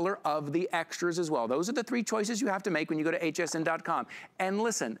choose the color of the extras as well. Those are the 3 choices you have to make when you go to hsn.com. And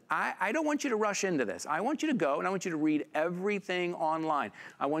listen, I don't want you to rush into this. I want you to go and I want you to read everything online.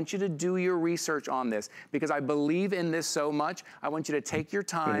 I want you to do your research on this because I believe in this so much. I want you to take your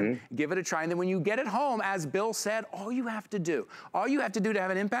time, give it a try, and then when you get it home, as Bill said, all you have to do to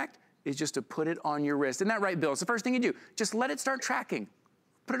have an impact is just to put it on your wrist. Isn't that right, Bill? It's the first thing you do. Just let it start tracking.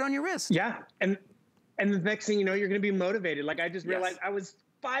 Put it on your wrist. Yeah, and the next thing you know, you're going to be motivated. Like I just realized I was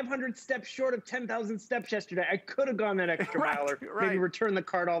 500 steps short of 10,000 steps yesterday. I could have gone that extra mile or maybe return the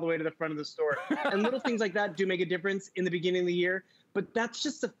cart all the way to the front of the store. And little things like that do make a difference in the beginning of the year. But that's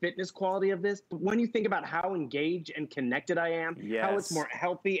just the fitness quality of this. But when you think about how engaged and connected I am, how it's more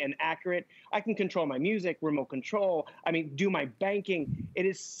healthy and accurate, I can control my music, remote control, do my banking. It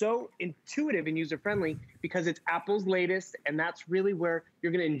is so intuitive and user-friendly because it's Apple's latest, and that's really where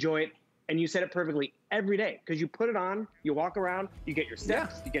you're going to enjoy it. And you said it perfectly every day because you put it on, you walk around, you get your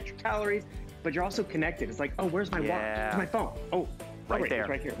steps, you get your calories, but you're also connected. It's like, oh, where's my watch? Where's my phone? Oh, right there.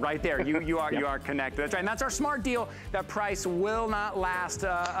 Right here. Right there. You are connected. That's right. And that's our smart deal. That price will not last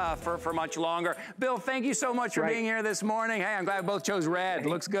for much longer. Bill, thank you so much for being here this morning. Hey, I'm glad we both chose red.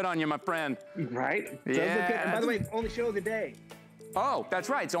 Looks good on you, my friend. Right? Yeah. And by the way, it's only show of the day. Oh, that's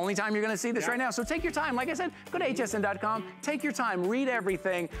right. It's the only time you're going to see this right now. So take your time. Like I said, go to hsn.com. Take your time. Read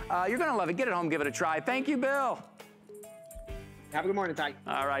everything. You're going to love it. Get it home. Give it a try. Thank you, Bill. Have a good morning, Ty.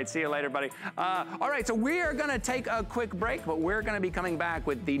 All right. See you later, buddy. All right. So we are going to take a quick break, but we're going to be coming back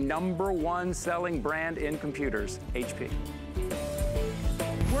with the #1 selling brand in computers, HP.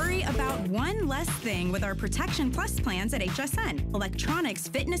 Worry about one less thing with our Protection Plus plans at HSN. Electronics,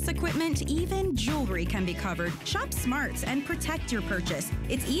 fitness equipment, even jewelry can be covered. Shop smart and protect your purchase.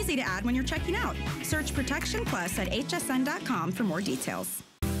 It's easy to add when you're checking out. Search Protection Plus at hsn.com for more details.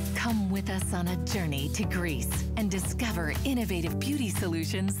 Come with us on a journey to Greece and discover innovative beauty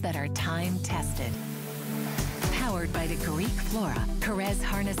solutions that are time-tested. Powered by the Greek flora, Carrez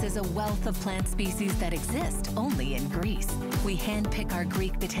harnesses a wealth of plant species that exist only in Greece. We handpick our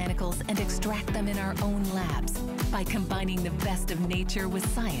Greek botanicals and extract them in our own labs. By combining the best of nature with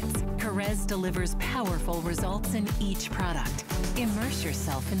science, Carrez delivers powerful results in each product. Immerse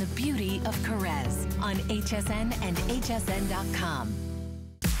yourself in the beauty of Carrez on HSN and hsn.com.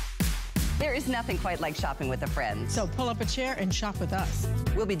 There is nothing quite like shopping with a friend. So pull up a chair and shop with us.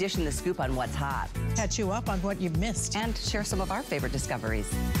 We'll be dishing the scoop on what's hot. Catch you up on what you've missed. And share some of our favorite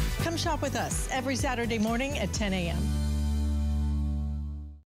discoveries. Come shop with us every Saturday morning at 10 a.m.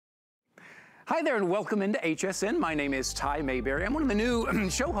 Hi there and welcome into HSN. My name is Ty Mayberry. I'm one of the new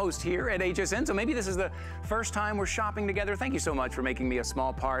show hosts here at HSN, so maybe this is the first time we're shopping together. Thank you so much for making me a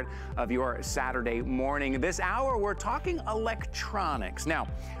small part of your Saturday morning. This hour, we're talking electronics. Now,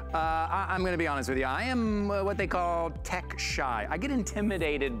 I'm going to be honest with you. I am what they call tech shy. I get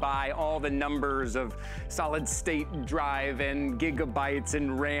intimidated by all the numbers of solid state drive and gigabytes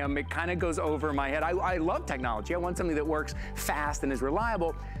and RAM. It kind of goes over my head. I love technology. I want something that works fast and is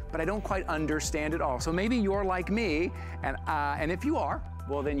reliable, but I don't quite understand it all. So maybe you're like me, and if you are,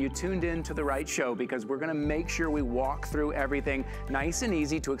 well, then you tuned in to the right show, because we're gonna make sure we walk through everything nice and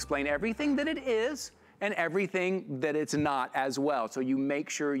easy to explain everything that it is and everything that it's not as well, so you make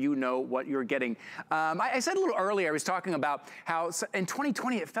sure you know what you're getting. I said a little earlier, I was talking about how in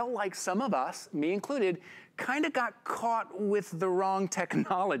 2020, it felt like some of us, me included, kind of got caught with the wrong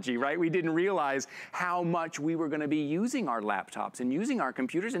technology, right? We didn't realize how much we were gonna be using our laptops and using our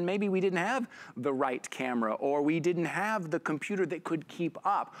computers, and maybe we didn't have the right camera, or we didn't have the computer that could keep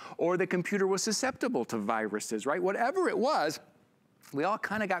up, or the computer was susceptible to viruses, right? Whatever it was, we all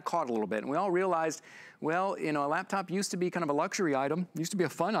kind of got caught a little bit, and we all realized, well, you know, a laptop used to be kind of a luxury item, used to be a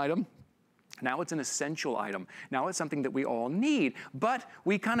fun item. Now it's an essential item. Now it's something that we all need. But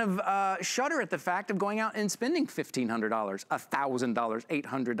we kind of shudder at the fact of going out and spending $1,500, $1,000,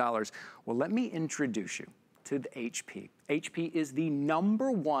 $800. Well, let me introduce you to the HP. HP is the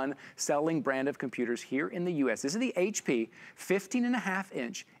 #1 selling brand of computers here in the US. This is the HP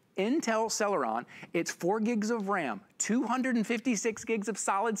 15.5-inch Intel Celeron. It's 4 gigs of RAM, 256 gigs of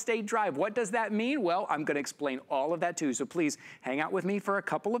solid state drive. What does that mean? Well, I'm gonna explain all of that too, so please hang out with me for a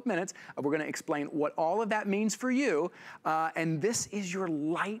couple of minutes. We're gonna explain what all of that means for you, and this is your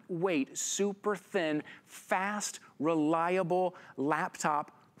lightweight, super thin, fast, reliable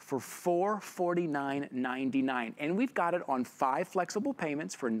laptop for $449.99. And we've got it on 5 flexible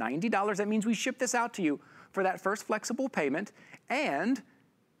payments for $90. That means we ship this out to you for that first flexible payment, and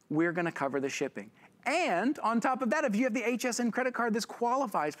we're gonna cover the shipping. And on top of that, if you have the HSN credit card, this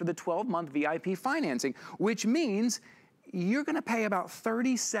qualifies for the 12-month VIP financing, which means you're gonna pay about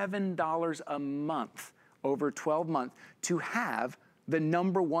 $37 a month over 12 months to have the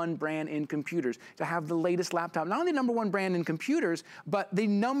 #1 brand in computers, to have the latest laptop. Not only #1 brand in computers, but the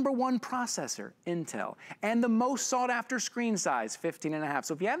 #1 processor, Intel, and the most sought after screen size, 15.5.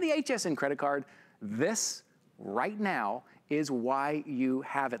 So if you have the HSN credit card, this right now is why you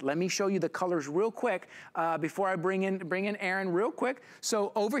have it. Let me show you the colors real quick before I bring in Aaron real quick.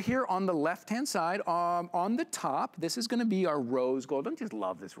 So over here on the left-hand side, on the top, this is gonna be our rose gold. Don't you just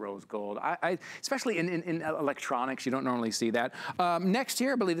love this rose gold? Especially in electronics, you don't normally see that. Next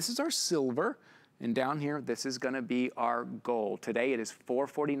here, I believe this is our silver. And down here, this is gonna be our gold. Today it is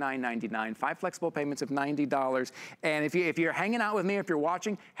 $449.99, 5 flexible payments of $90. And if you're hanging out with me, if you're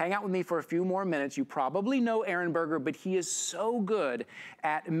watching, hang out with me for a few more minutes. You probably know Aaron Berger, but he is so good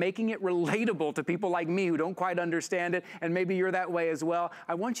at making it relatable to people like me who don't quite understand it, and maybe you're that way as well.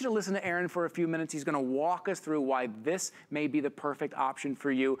 I want you to listen to Aaron for a few minutes. He's gonna walk us through why this may be the perfect option for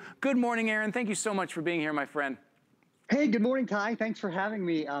you. Good morning, Aaron. Thank you so much for being here, my friend. Hey, good morning, Ty. Thanks for having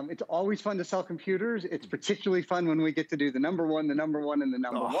me. It's always fun to sell computers. It's particularly fun when we get to do the #1, the #1, and the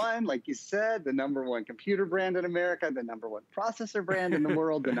 #1. Like you said, the #1 computer brand in America, the #1 processor brand in the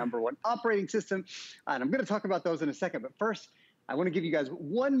world, the #1 operating system. And I'm going to talk about those in a second. But first, I want to give you guys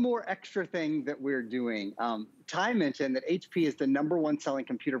one more extra thing that we're doing. Ty mentioned that HP is the #1 selling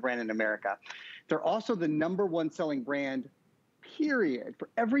computer brand in America. They're also the #1 selling brand, period, for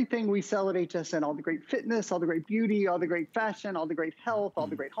everything we sell at HSN, all the great fitness, all the great beauty, all the great fashion, all the great health, all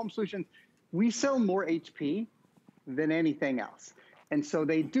the great home solutions. We sell more HP than anything else. And so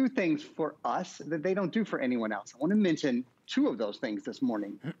they do things for us that they don't do for anyone else. I want to mention two of those things this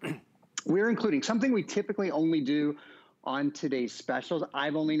morning. We're including something we typically only do on today's specials.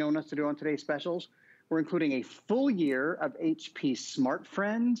 I've only known us to do on today's specials. We're including a full year of HP Smart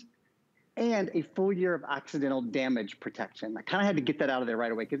Friend and a full year of accidental damage protection. I kind of had to get that out of there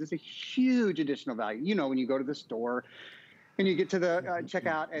right away because it's a huge additional value. You know, when you go to the store and you get to the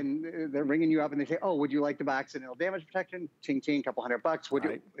checkout and they're ringing you up and they say, oh, would you like to buy accidental damage protection? Ching, ching, couple $100. Would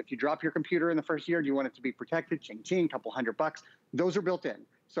you, if you drop your computer in the first year, do you want it to be protected? Ching, ching, couple $100. Those are built in.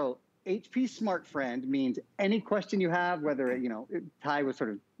 So HP Smart Friend means any question you have, whether, you know, Ty was sort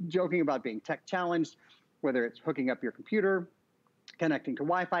of joking about being tech challenged, whether it's hooking up your computer, connecting to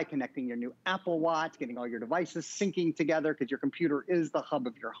Wi-Fi, connecting your new Apple Watch, getting all your devices syncing together because your computer is the hub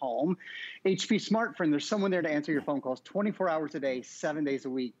of your home. HP Smart Friend, there's someone there to answer your phone calls 24 hours a day, 7 days a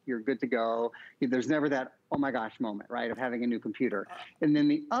week. You're good to go. There's never that, oh my gosh moment, right, of having a new computer. And then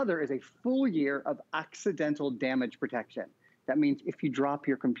the other is a full year of accidental damage protection. That means if you drop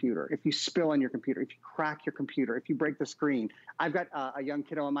your computer, if you spill on your computer, if you crack your computer, if you break the screen. I've got a young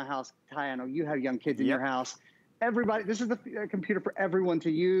kiddo in my house. Ty, I know you have young kids in your house. Everybody, this is the computer for everyone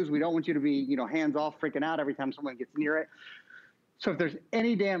to use. We don't want you to be, you know, hands off, freaking out every time someone gets near it. So if there's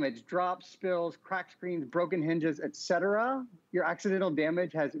any damage, drops, spills, cracked screens, broken hinges, etc., your accidental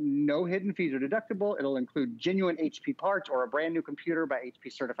damage has no hidden fees or deductible. It'll include genuine HP parts or a brand new computer by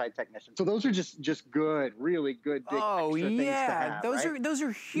HP certified technicians. So those are just good, really good, big extra things to have, those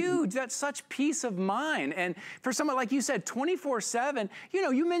are huge. That's such peace of mind. And for someone like you said, 24/7. You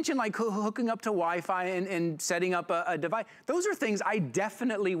know, you mentioned like hooking up to Wi-Fi and setting up a device. Those are things I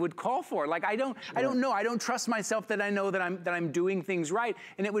definitely would call for. Like I don't know. I don't trust myself that I know that I'm doing things right.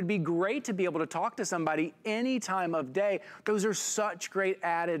 And it would be great to be able to talk to somebody any time of day. Those are such great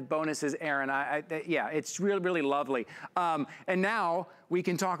added bonuses, Aaron. Yeah, it's really, really lovely. And now we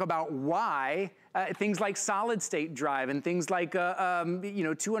can talk about why things like solid state drive and things like, you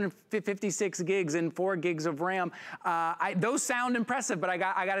know, 256 gigs and 4 gigs of RAM. Those sound impressive, but I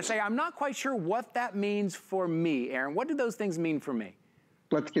got to say, I'm not quite sure what that means for me, Aaron. What do those things mean for me?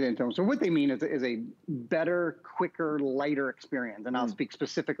 Let's get into them. So what they mean is a better, quicker, lighter experience. And I'll speak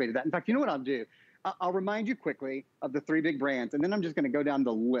specifically to that. In fact, you know what I'll do? I'll remind you quickly of the 3 big brands, and then I'm just going to go down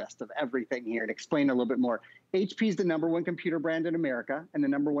the list of everything here and explain a little bit more. HP is the #1 computer brand in America and the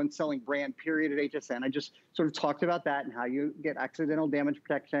 #1 selling brand, period, at HSN. I just sort of talked about that and how you get accidental damage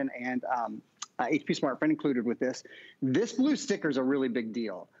protection and HP Smart Friend included with this. This blue sticker is a really big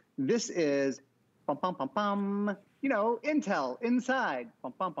deal. This is, you know, Intel inside.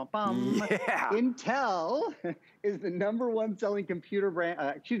 Yeah. Intel is the #1 selling computer brand,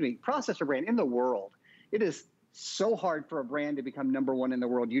 processor brand in the world. It is so hard for a brand to become #1 in the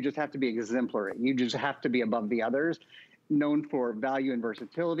world. You just have to be exemplary. You just have to be above the others. Known for value and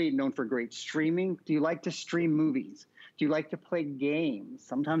versatility, known for great streaming. Do you like to stream movies? Do you like to play games?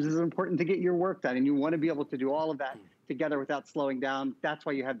 Sometimes it's important to get your work done, and you want to be able to do all of that together without slowing down. That's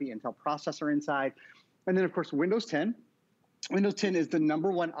why you have the Intel processor inside. And then, of course, Windows 10. Windows 10 is the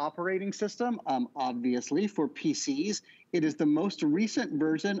 #1 operating system, obviously, for PCs. It is the most recent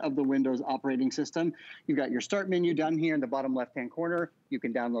version of the Windows operating system. You've got your start menu down here in the bottom left-hand corner. You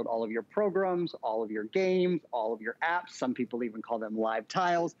can download all of your programs, all of your games, all of your apps. Some people even call them live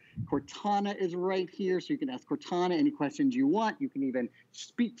tiles. Cortana is right here, so you can ask Cortana any questions you want. You can even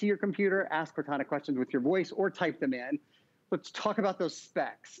speak to your computer, ask Cortana questions with your voice, or type them in. Let's talk about those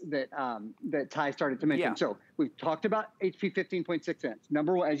specs that that Ty started to mention. Yeah. So we've talked about HP 15.6 inch.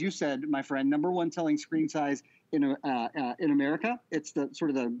 #1, as you said, my friend, #1 selling screen size in America. It's the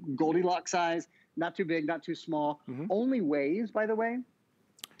sort of the Goldilocks size, not too big, not too small. Only weighs, by the way,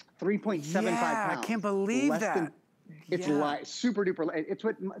 3.75 pounds. I can't believe that. It's light, super duper light. It's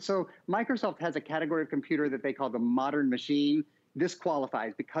what, so Microsoft has a category of computer that they call the modern machine. This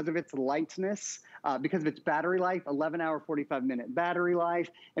qualifies because of its lightness, because of its battery life, 11-hour, 45-minute battery life,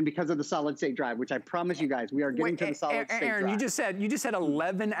 and because of the solid-state drive, which I promise you guys, we are getting to the solid-state drive. Aaron, you just said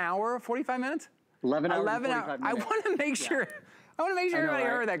 11-hour, 45 minutes? 11 hours, 45 minutes. I want to make sure. I want to make sure everybody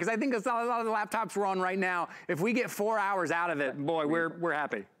heard that, because I think a lot of the laptops we're on right now, if we get 4 hours out of it, boy, we're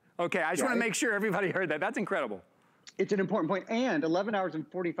happy. Okay, I just want to make sure everybody heard that. That's incredible. It's an important point. And 11 hours and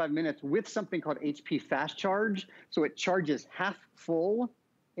 45 minutes with something called HP Fast Charge. So it charges half full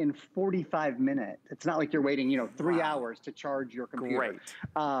in 45 minutes. It's not like you're waiting, 3 hours to charge your computer. Great.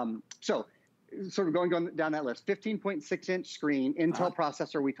 So sort of going down that list, 15.6-inch screen, Intel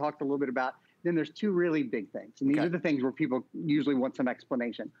processor we talked a little bit about. Then there's 2 really big things. And these are the things where people usually want some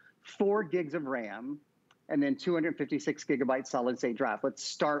explanation. 4 gigs of RAM, and then 256 gigabyte solid-state drive. Let's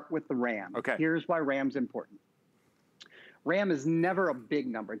start with the RAM. Okay. Here's why RAM's important. RAM is never a big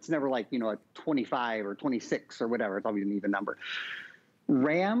number. It's never like, a 25 or 26 or whatever. It's always an even number.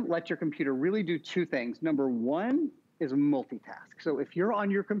 RAM lets your computer really do two things. Number one is multitask. So if you're on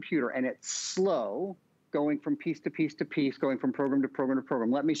your computer and it's slow, going from piece to piece to piece, going from program to program to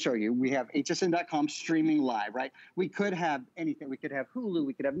program. Let me show you. We have hsn.com streaming live, right? We could have anything. We could have Hulu,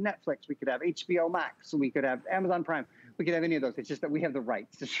 we could have Netflix, we could have HBO Max, we could have Amazon Prime, we could have any of those. It's just that we have the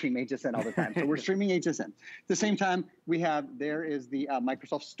rights to stream HSN all the time. So we're streaming HSN. At the same time, there is the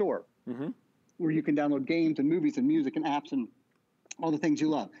Microsoft Store, where you can download games and movies and music and apps and all the things you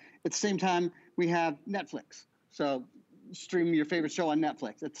love. At the same time, we have Netflix. So stream your favorite show on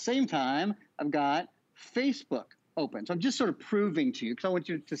Netflix. At the same time, I've got Facebook open. So I'm just sort of proving to you, because I want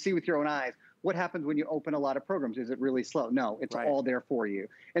you to see with your own eyes what happens when you open a lot of programs. Is it really slow? No, it's all there for you.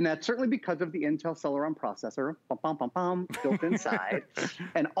 And that's certainly because of the Intel Celeron processor, built inside,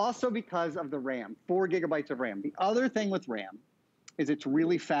 and also because of the RAM, 4 gigabytes of RAM. The other thing with RAM is it's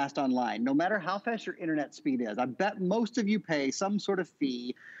really fast online. No matter how fast your internet speed is, I bet most of you pay some sort of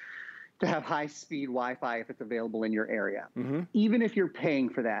fee to have high-speed Wi-Fi if it's available in your area. Even if you're paying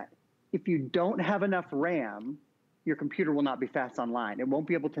for that, if you don't have enough RAM, your computer will not be fast online. It won't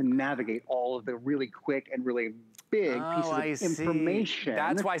be able to navigate all of the really quick and really big pieces of information.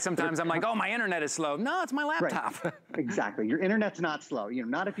 That's why sometimes I'm like, oh, my internet is slow. No, it's my laptop. Right. Exactly. Your internet's not slow.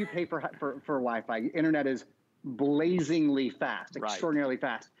 Not if you pay for Wi-Fi. Your internet is blazingly fast, extraordinarily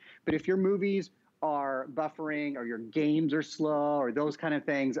fast. But if your movies are buffering or your games are slow or those kind of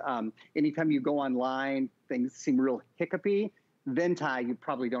things, anytime you go online, things seem real hiccupy, then Ty, you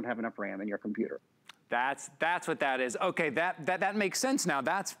probably don't have enough RAM in your computer. That's what that is. Okay, that makes sense now.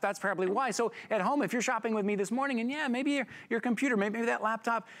 That's probably why. So at home, if you're shopping with me this morning, and yeah, maybe your computer, maybe that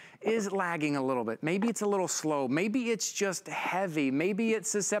laptop is lagging a little bit. Maybe it's a little slow. Maybe it's just heavy. Maybe it's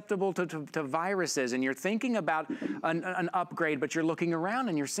susceptible to viruses, and you're thinking about an upgrade, but you're looking around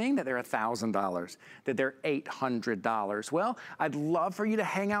and you're seeing that they're $1,000, that they're $800. Well, I'd love for you to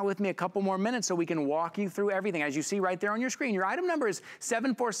hang out with me a couple more minutes so we can walk you through everything. As you see right there on your screen, your item number is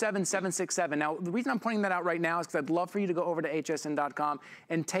 747767. Now, the reason I'm pointing that out right now is because I'd love for you to go over to hsn.com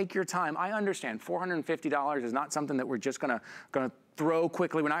and take your time. I understand $450 is not something that we're just gonna throw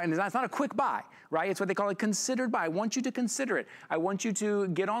quickly. And it's not a quick buy, right? It's what they call a considered buy. I want you to consider it. I want you to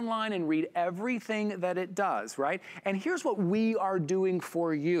get online and read everything that it does, right? And here's what we are doing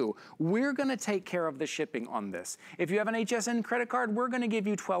for you. We're gonna take care of the shipping on this. If you have an HSN credit card, we're gonna give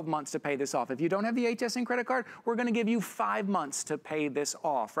you 12 months to pay this off. If you don't have the HSN credit card, we're gonna give you 5 months to pay this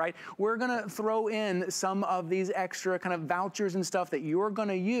off, right? We're gonna throw in some of these extra kind of vouchers and stuff that you're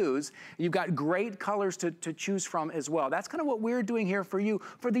gonna use. You've got great colors to choose from as well. That's kind of what we're doing here for you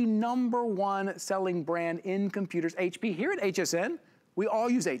for the #1 selling brand in computers, HP. Here at HSN, we all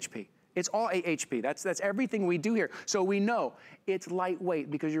use HP. It's all HP. That's everything we do here. So we know it's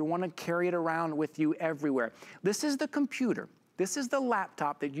lightweight because you want to carry it around with you everywhere. This is the computer. This is the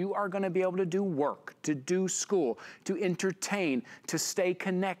laptop that you are going to be able to do work, to do school, to entertain, to stay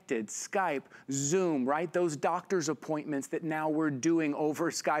connected, Skype, Zoom, right? Those doctor's appointments that now we're doing over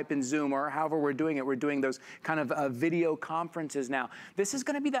Skype and Zoom, or however we're doing it. We're doing those kind of video conferences now. This is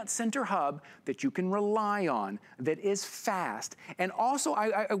going to be that center hub that you can rely on, that is fast. And also,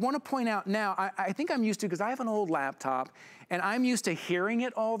 I want to point out now, I think I'm used to, because I have an old laptop, and I'm used to hearing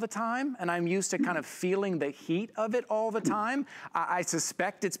it all the time, and I'm used to kind of feeling the heat of it all the time. I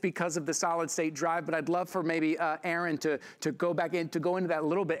suspect it's because of the solid state drive, but I'd love for maybe Aaron to go into that a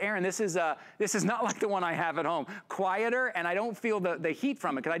little bit. Aaron, this is not like the one I have at home. Quieter, and I don't feel the heat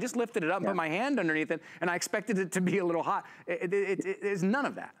from it, because I just lifted it up and put my hand underneath it, and I expected it to be a little hot. It's none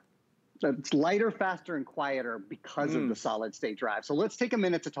of that. So it's lighter, faster, and quieter because of the solid state drive. So let's take a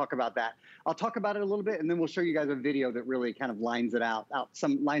minute to talk about that. I'll talk about it a little bit, and then we'll show you guys a video that really kind of lines out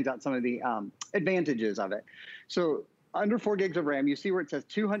some of the advantages of it. So under 4 gigs of RAM, you see where it says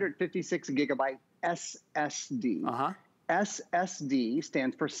 256 gigabyte SSD. SSD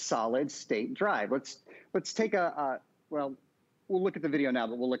stands for solid state drive. Let's take well, we'll look at the video now,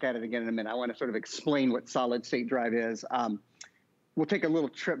 but we'll look at it again in a minute. I want to sort of explain what solid state drive is. We'll take a little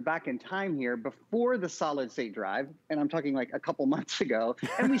trip back in time here before the solid state drive, and I'm talking like a couple months ago,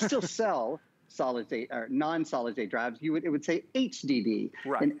 and we still sell solid state or non-solid state drives. It would say HDD,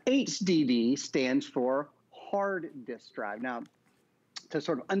 and HDD stands for hard disk drive. Now, to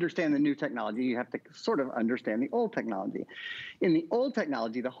sort of understand the new technology, you have to sort of understand the old technology. In the old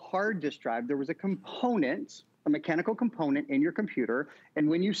technology, the hard disk drive, there was a component, a mechanical component in your computer, and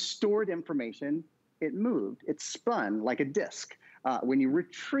when you stored information, it moved, it spun like a disk. When you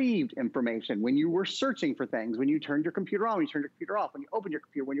retrieved information, when you were searching for things, when you turned your computer on, when you turned your computer off, when you opened your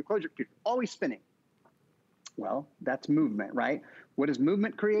computer, when you closed your computer, always spinning. Well, that's movement, right? What does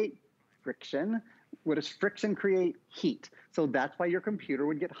movement create? Friction. What does friction create? Heat. So that's why your computer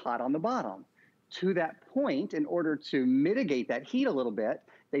would get hot on the bottom. To that point, in order to mitigate that heat a little bit,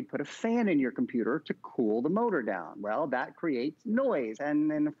 they'd put a fan in your computer to cool the motor down. Well, that creates noise.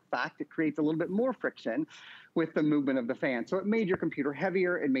 And in fact, it creates a little bit more friction with the movement of the fan. So it made your computer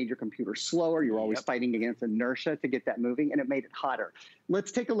heavier. It made your computer slower. You're always fighting against inertia to get that moving, and it made it hotter.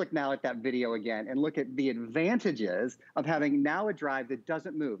 Let's take a look now at that video again and look at the advantages of having now a drive that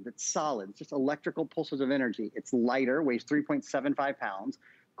doesn't move, that's solid. It's just electrical pulses of energy. It's lighter, weighs 3.75 pounds,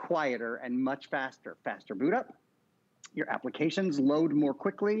 quieter, and much faster. Faster boot up. Your applications load more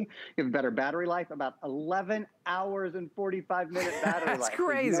quickly. You have better battery life, about 11 hours and 45-minute battery life. That's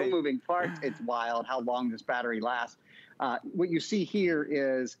crazy. No moving parts. It's wild how long this battery lasts. What you see here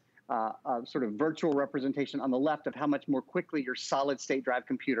is a sort of virtual representation on the left of how much more quickly your solid-state drive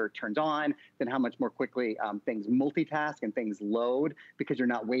computer turns on, then how much more quickly things multitask and things load because you're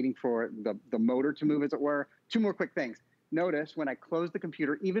not waiting for the motor to move, as it were. Two more quick things. Notice when I close the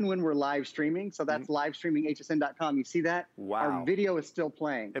computer, even when we're live streaming, so that's live streaming hsn.com, you see that? Wow. Our video is still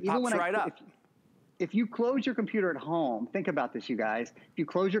playing. It pops right up. If you close your computer at home, think about this, you guys. If you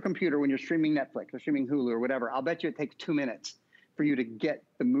close your computer when you're streaming Netflix or streaming Hulu or whatever, I'll bet you it takes 2 minutes for you to get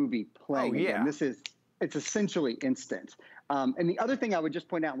the movie playing again. It's essentially instant. And the other thing I would just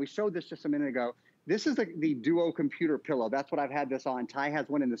point out, and we showed this just a minute ago, this is the Duo computer pillow. That's what I've had this on. Ty has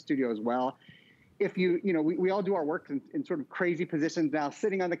one in the studio as well. If we all do our work in sort of crazy positions now,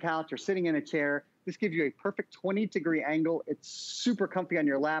 sitting on the couch or sitting in a chair. This gives you a perfect 20-degree angle. It's super comfy on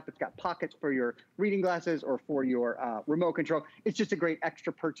your lap. It's got pockets for your reading glasses or for your remote control. It's just a great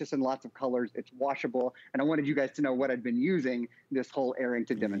extra purchase in lots of colors. It's washable. And I wanted you guys to know what I'd been using this whole airing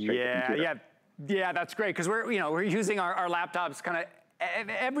to demonstrate. Yeah, that's great because we're using our laptops kind of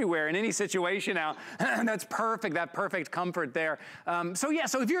everywhere in any situation now. That's perfect. That perfect comfort there. So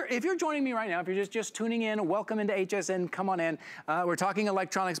if you're joining me right now, if you're just tuning in, welcome into HSN. Come on in. We're talking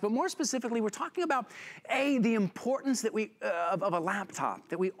electronics, but more specifically, we're talking about the importance that of a laptop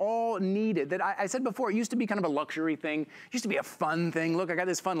that we all needed. That I said before, it used to be kind of a luxury thing. It used to be a fun thing. Look, I got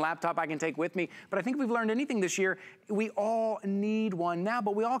this fun laptop I can take with me. But I think if we've learned anything this year, we all need one now.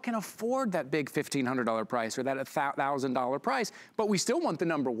 But we all can afford that big $1,500 price or that $1,000 price. But we still want the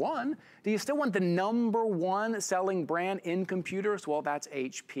number one. Do you still want the number one selling brand in computers? Well, that's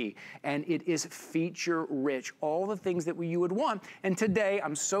HP. And it is feature rich. All the things that you would want. And today,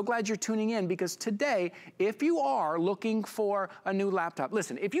 I'm so glad you're tuning in because today, if you are looking for a new laptop,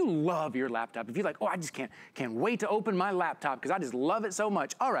 listen, if you love your laptop, if you're like, oh, I just can't wait to open my laptop because I just love it so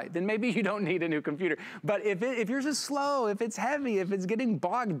much. All right, then maybe you don't need a new computer. But if yours is slow, if it's heavy, if it's getting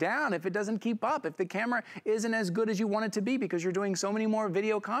bogged down, if it doesn't keep up, if the camera isn't as good as you want it to be because you're doing so many more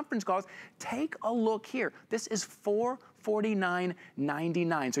video conference calls, take a look here. This is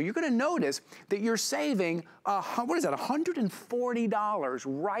 $449.99. So you're going to notice that you're saving, what is that, $140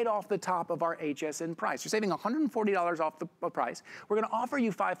 right off the top of our HSN price. You're saving $140 off the price. We're going to offer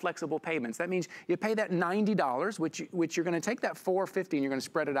you 5 flexible payments. That means you pay that $90, which you're going to take that $450 and you're going to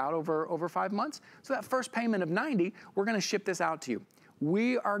spread it out over 5 months. So that first payment of $90, we're going to ship this out to you.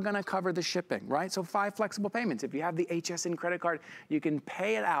 We are going to cover the shipping, right? So 5 flexible payments. If you have the HSN credit card, you can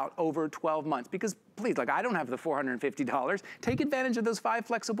pay it out over 12 months because please, like I don't have the $450. Take advantage of those 5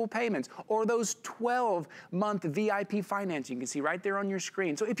 flexible payments or those 12-month VIP financing you can see right there on your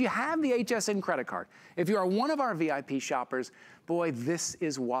screen. So if you have the HSN credit card, if you are one of our VIP shoppers, boy, this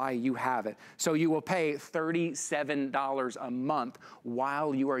is why you have it. So you will pay $37 a month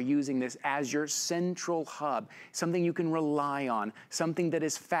while you are using this as your central hub, something you can rely on, something that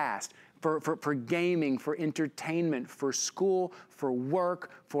is fast, for gaming, for entertainment, for school, for work,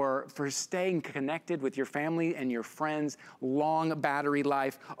 for staying connected with your family and your friends, long battery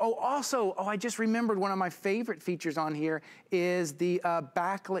life. I just remembered one of my favorite features on here is the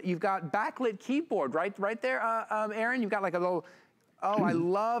backlit. You've got backlit keyboard, right there, Aaron? You've got like a little, I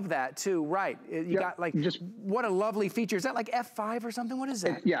love that too, right. You got like, what a lovely feature. Is that like F5 or something? What is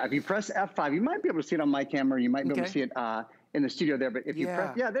that? Yeah, if you press F5, you might be able to see it on my camera. You might be able to see it in the studio there, but if you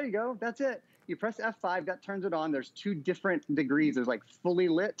press, there you go, that's it. You press F5, that turns it on. There's 2 different degrees. There's like fully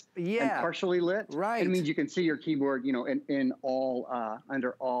lit and partially lit. Right. It means you can see your keyboard, in all,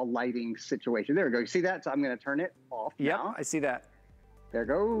 under all lighting situations. There we go. You see that? So I'm going to turn it off now. I see that. There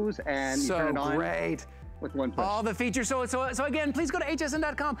goes. And you turn it on. Great. With one push. All the features. So again, please go to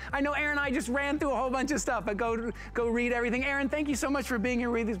hsn.com. I know Aaron and I just ran through a whole bunch of stuff, but go read everything. Aaron, thank you so much for being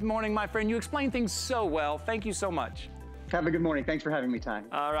here with us this morning, my friend. You explained things so well. Thank you so much. Have a good morning. Thanks for having me, Ty.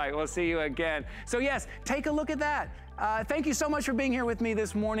 All right, we'll see you again. So yes, take a look at that. Thank you so much for being here with me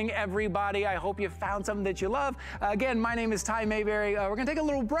this morning, everybody. I hope you found something that you love. Again, my name is Ty Mayberry. We're going to take a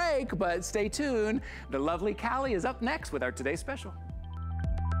little break, but stay tuned. The lovely Callie is up next with our Today Special.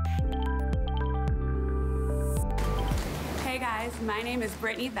 Hey guys, my name is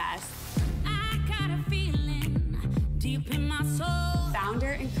Brittany Best. I got a feeling deep in my soul. Founder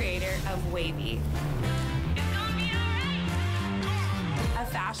and creator of Wavy. A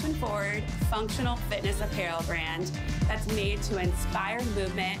fashion-forward, functional fitness apparel brand that's made to inspire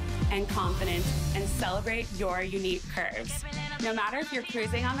movement and confidence and celebrate your unique curves. No matter if you're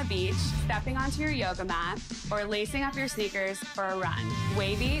cruising on the beach, stepping onto your yoga mat, or lacing up your sneakers for a run,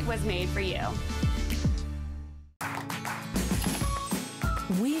 Wavy was made for you.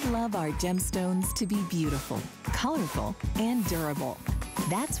 We love our gemstones to be beautiful, colorful, and durable.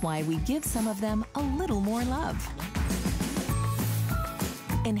 That's why we give some of them a little more love.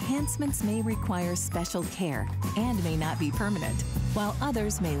 Enhancements may require special care and may not be permanent, while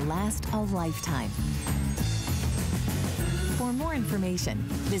others may last a lifetime. For more information,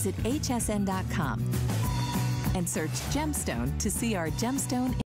 visit hsn.com and search gemstone to see our gemstone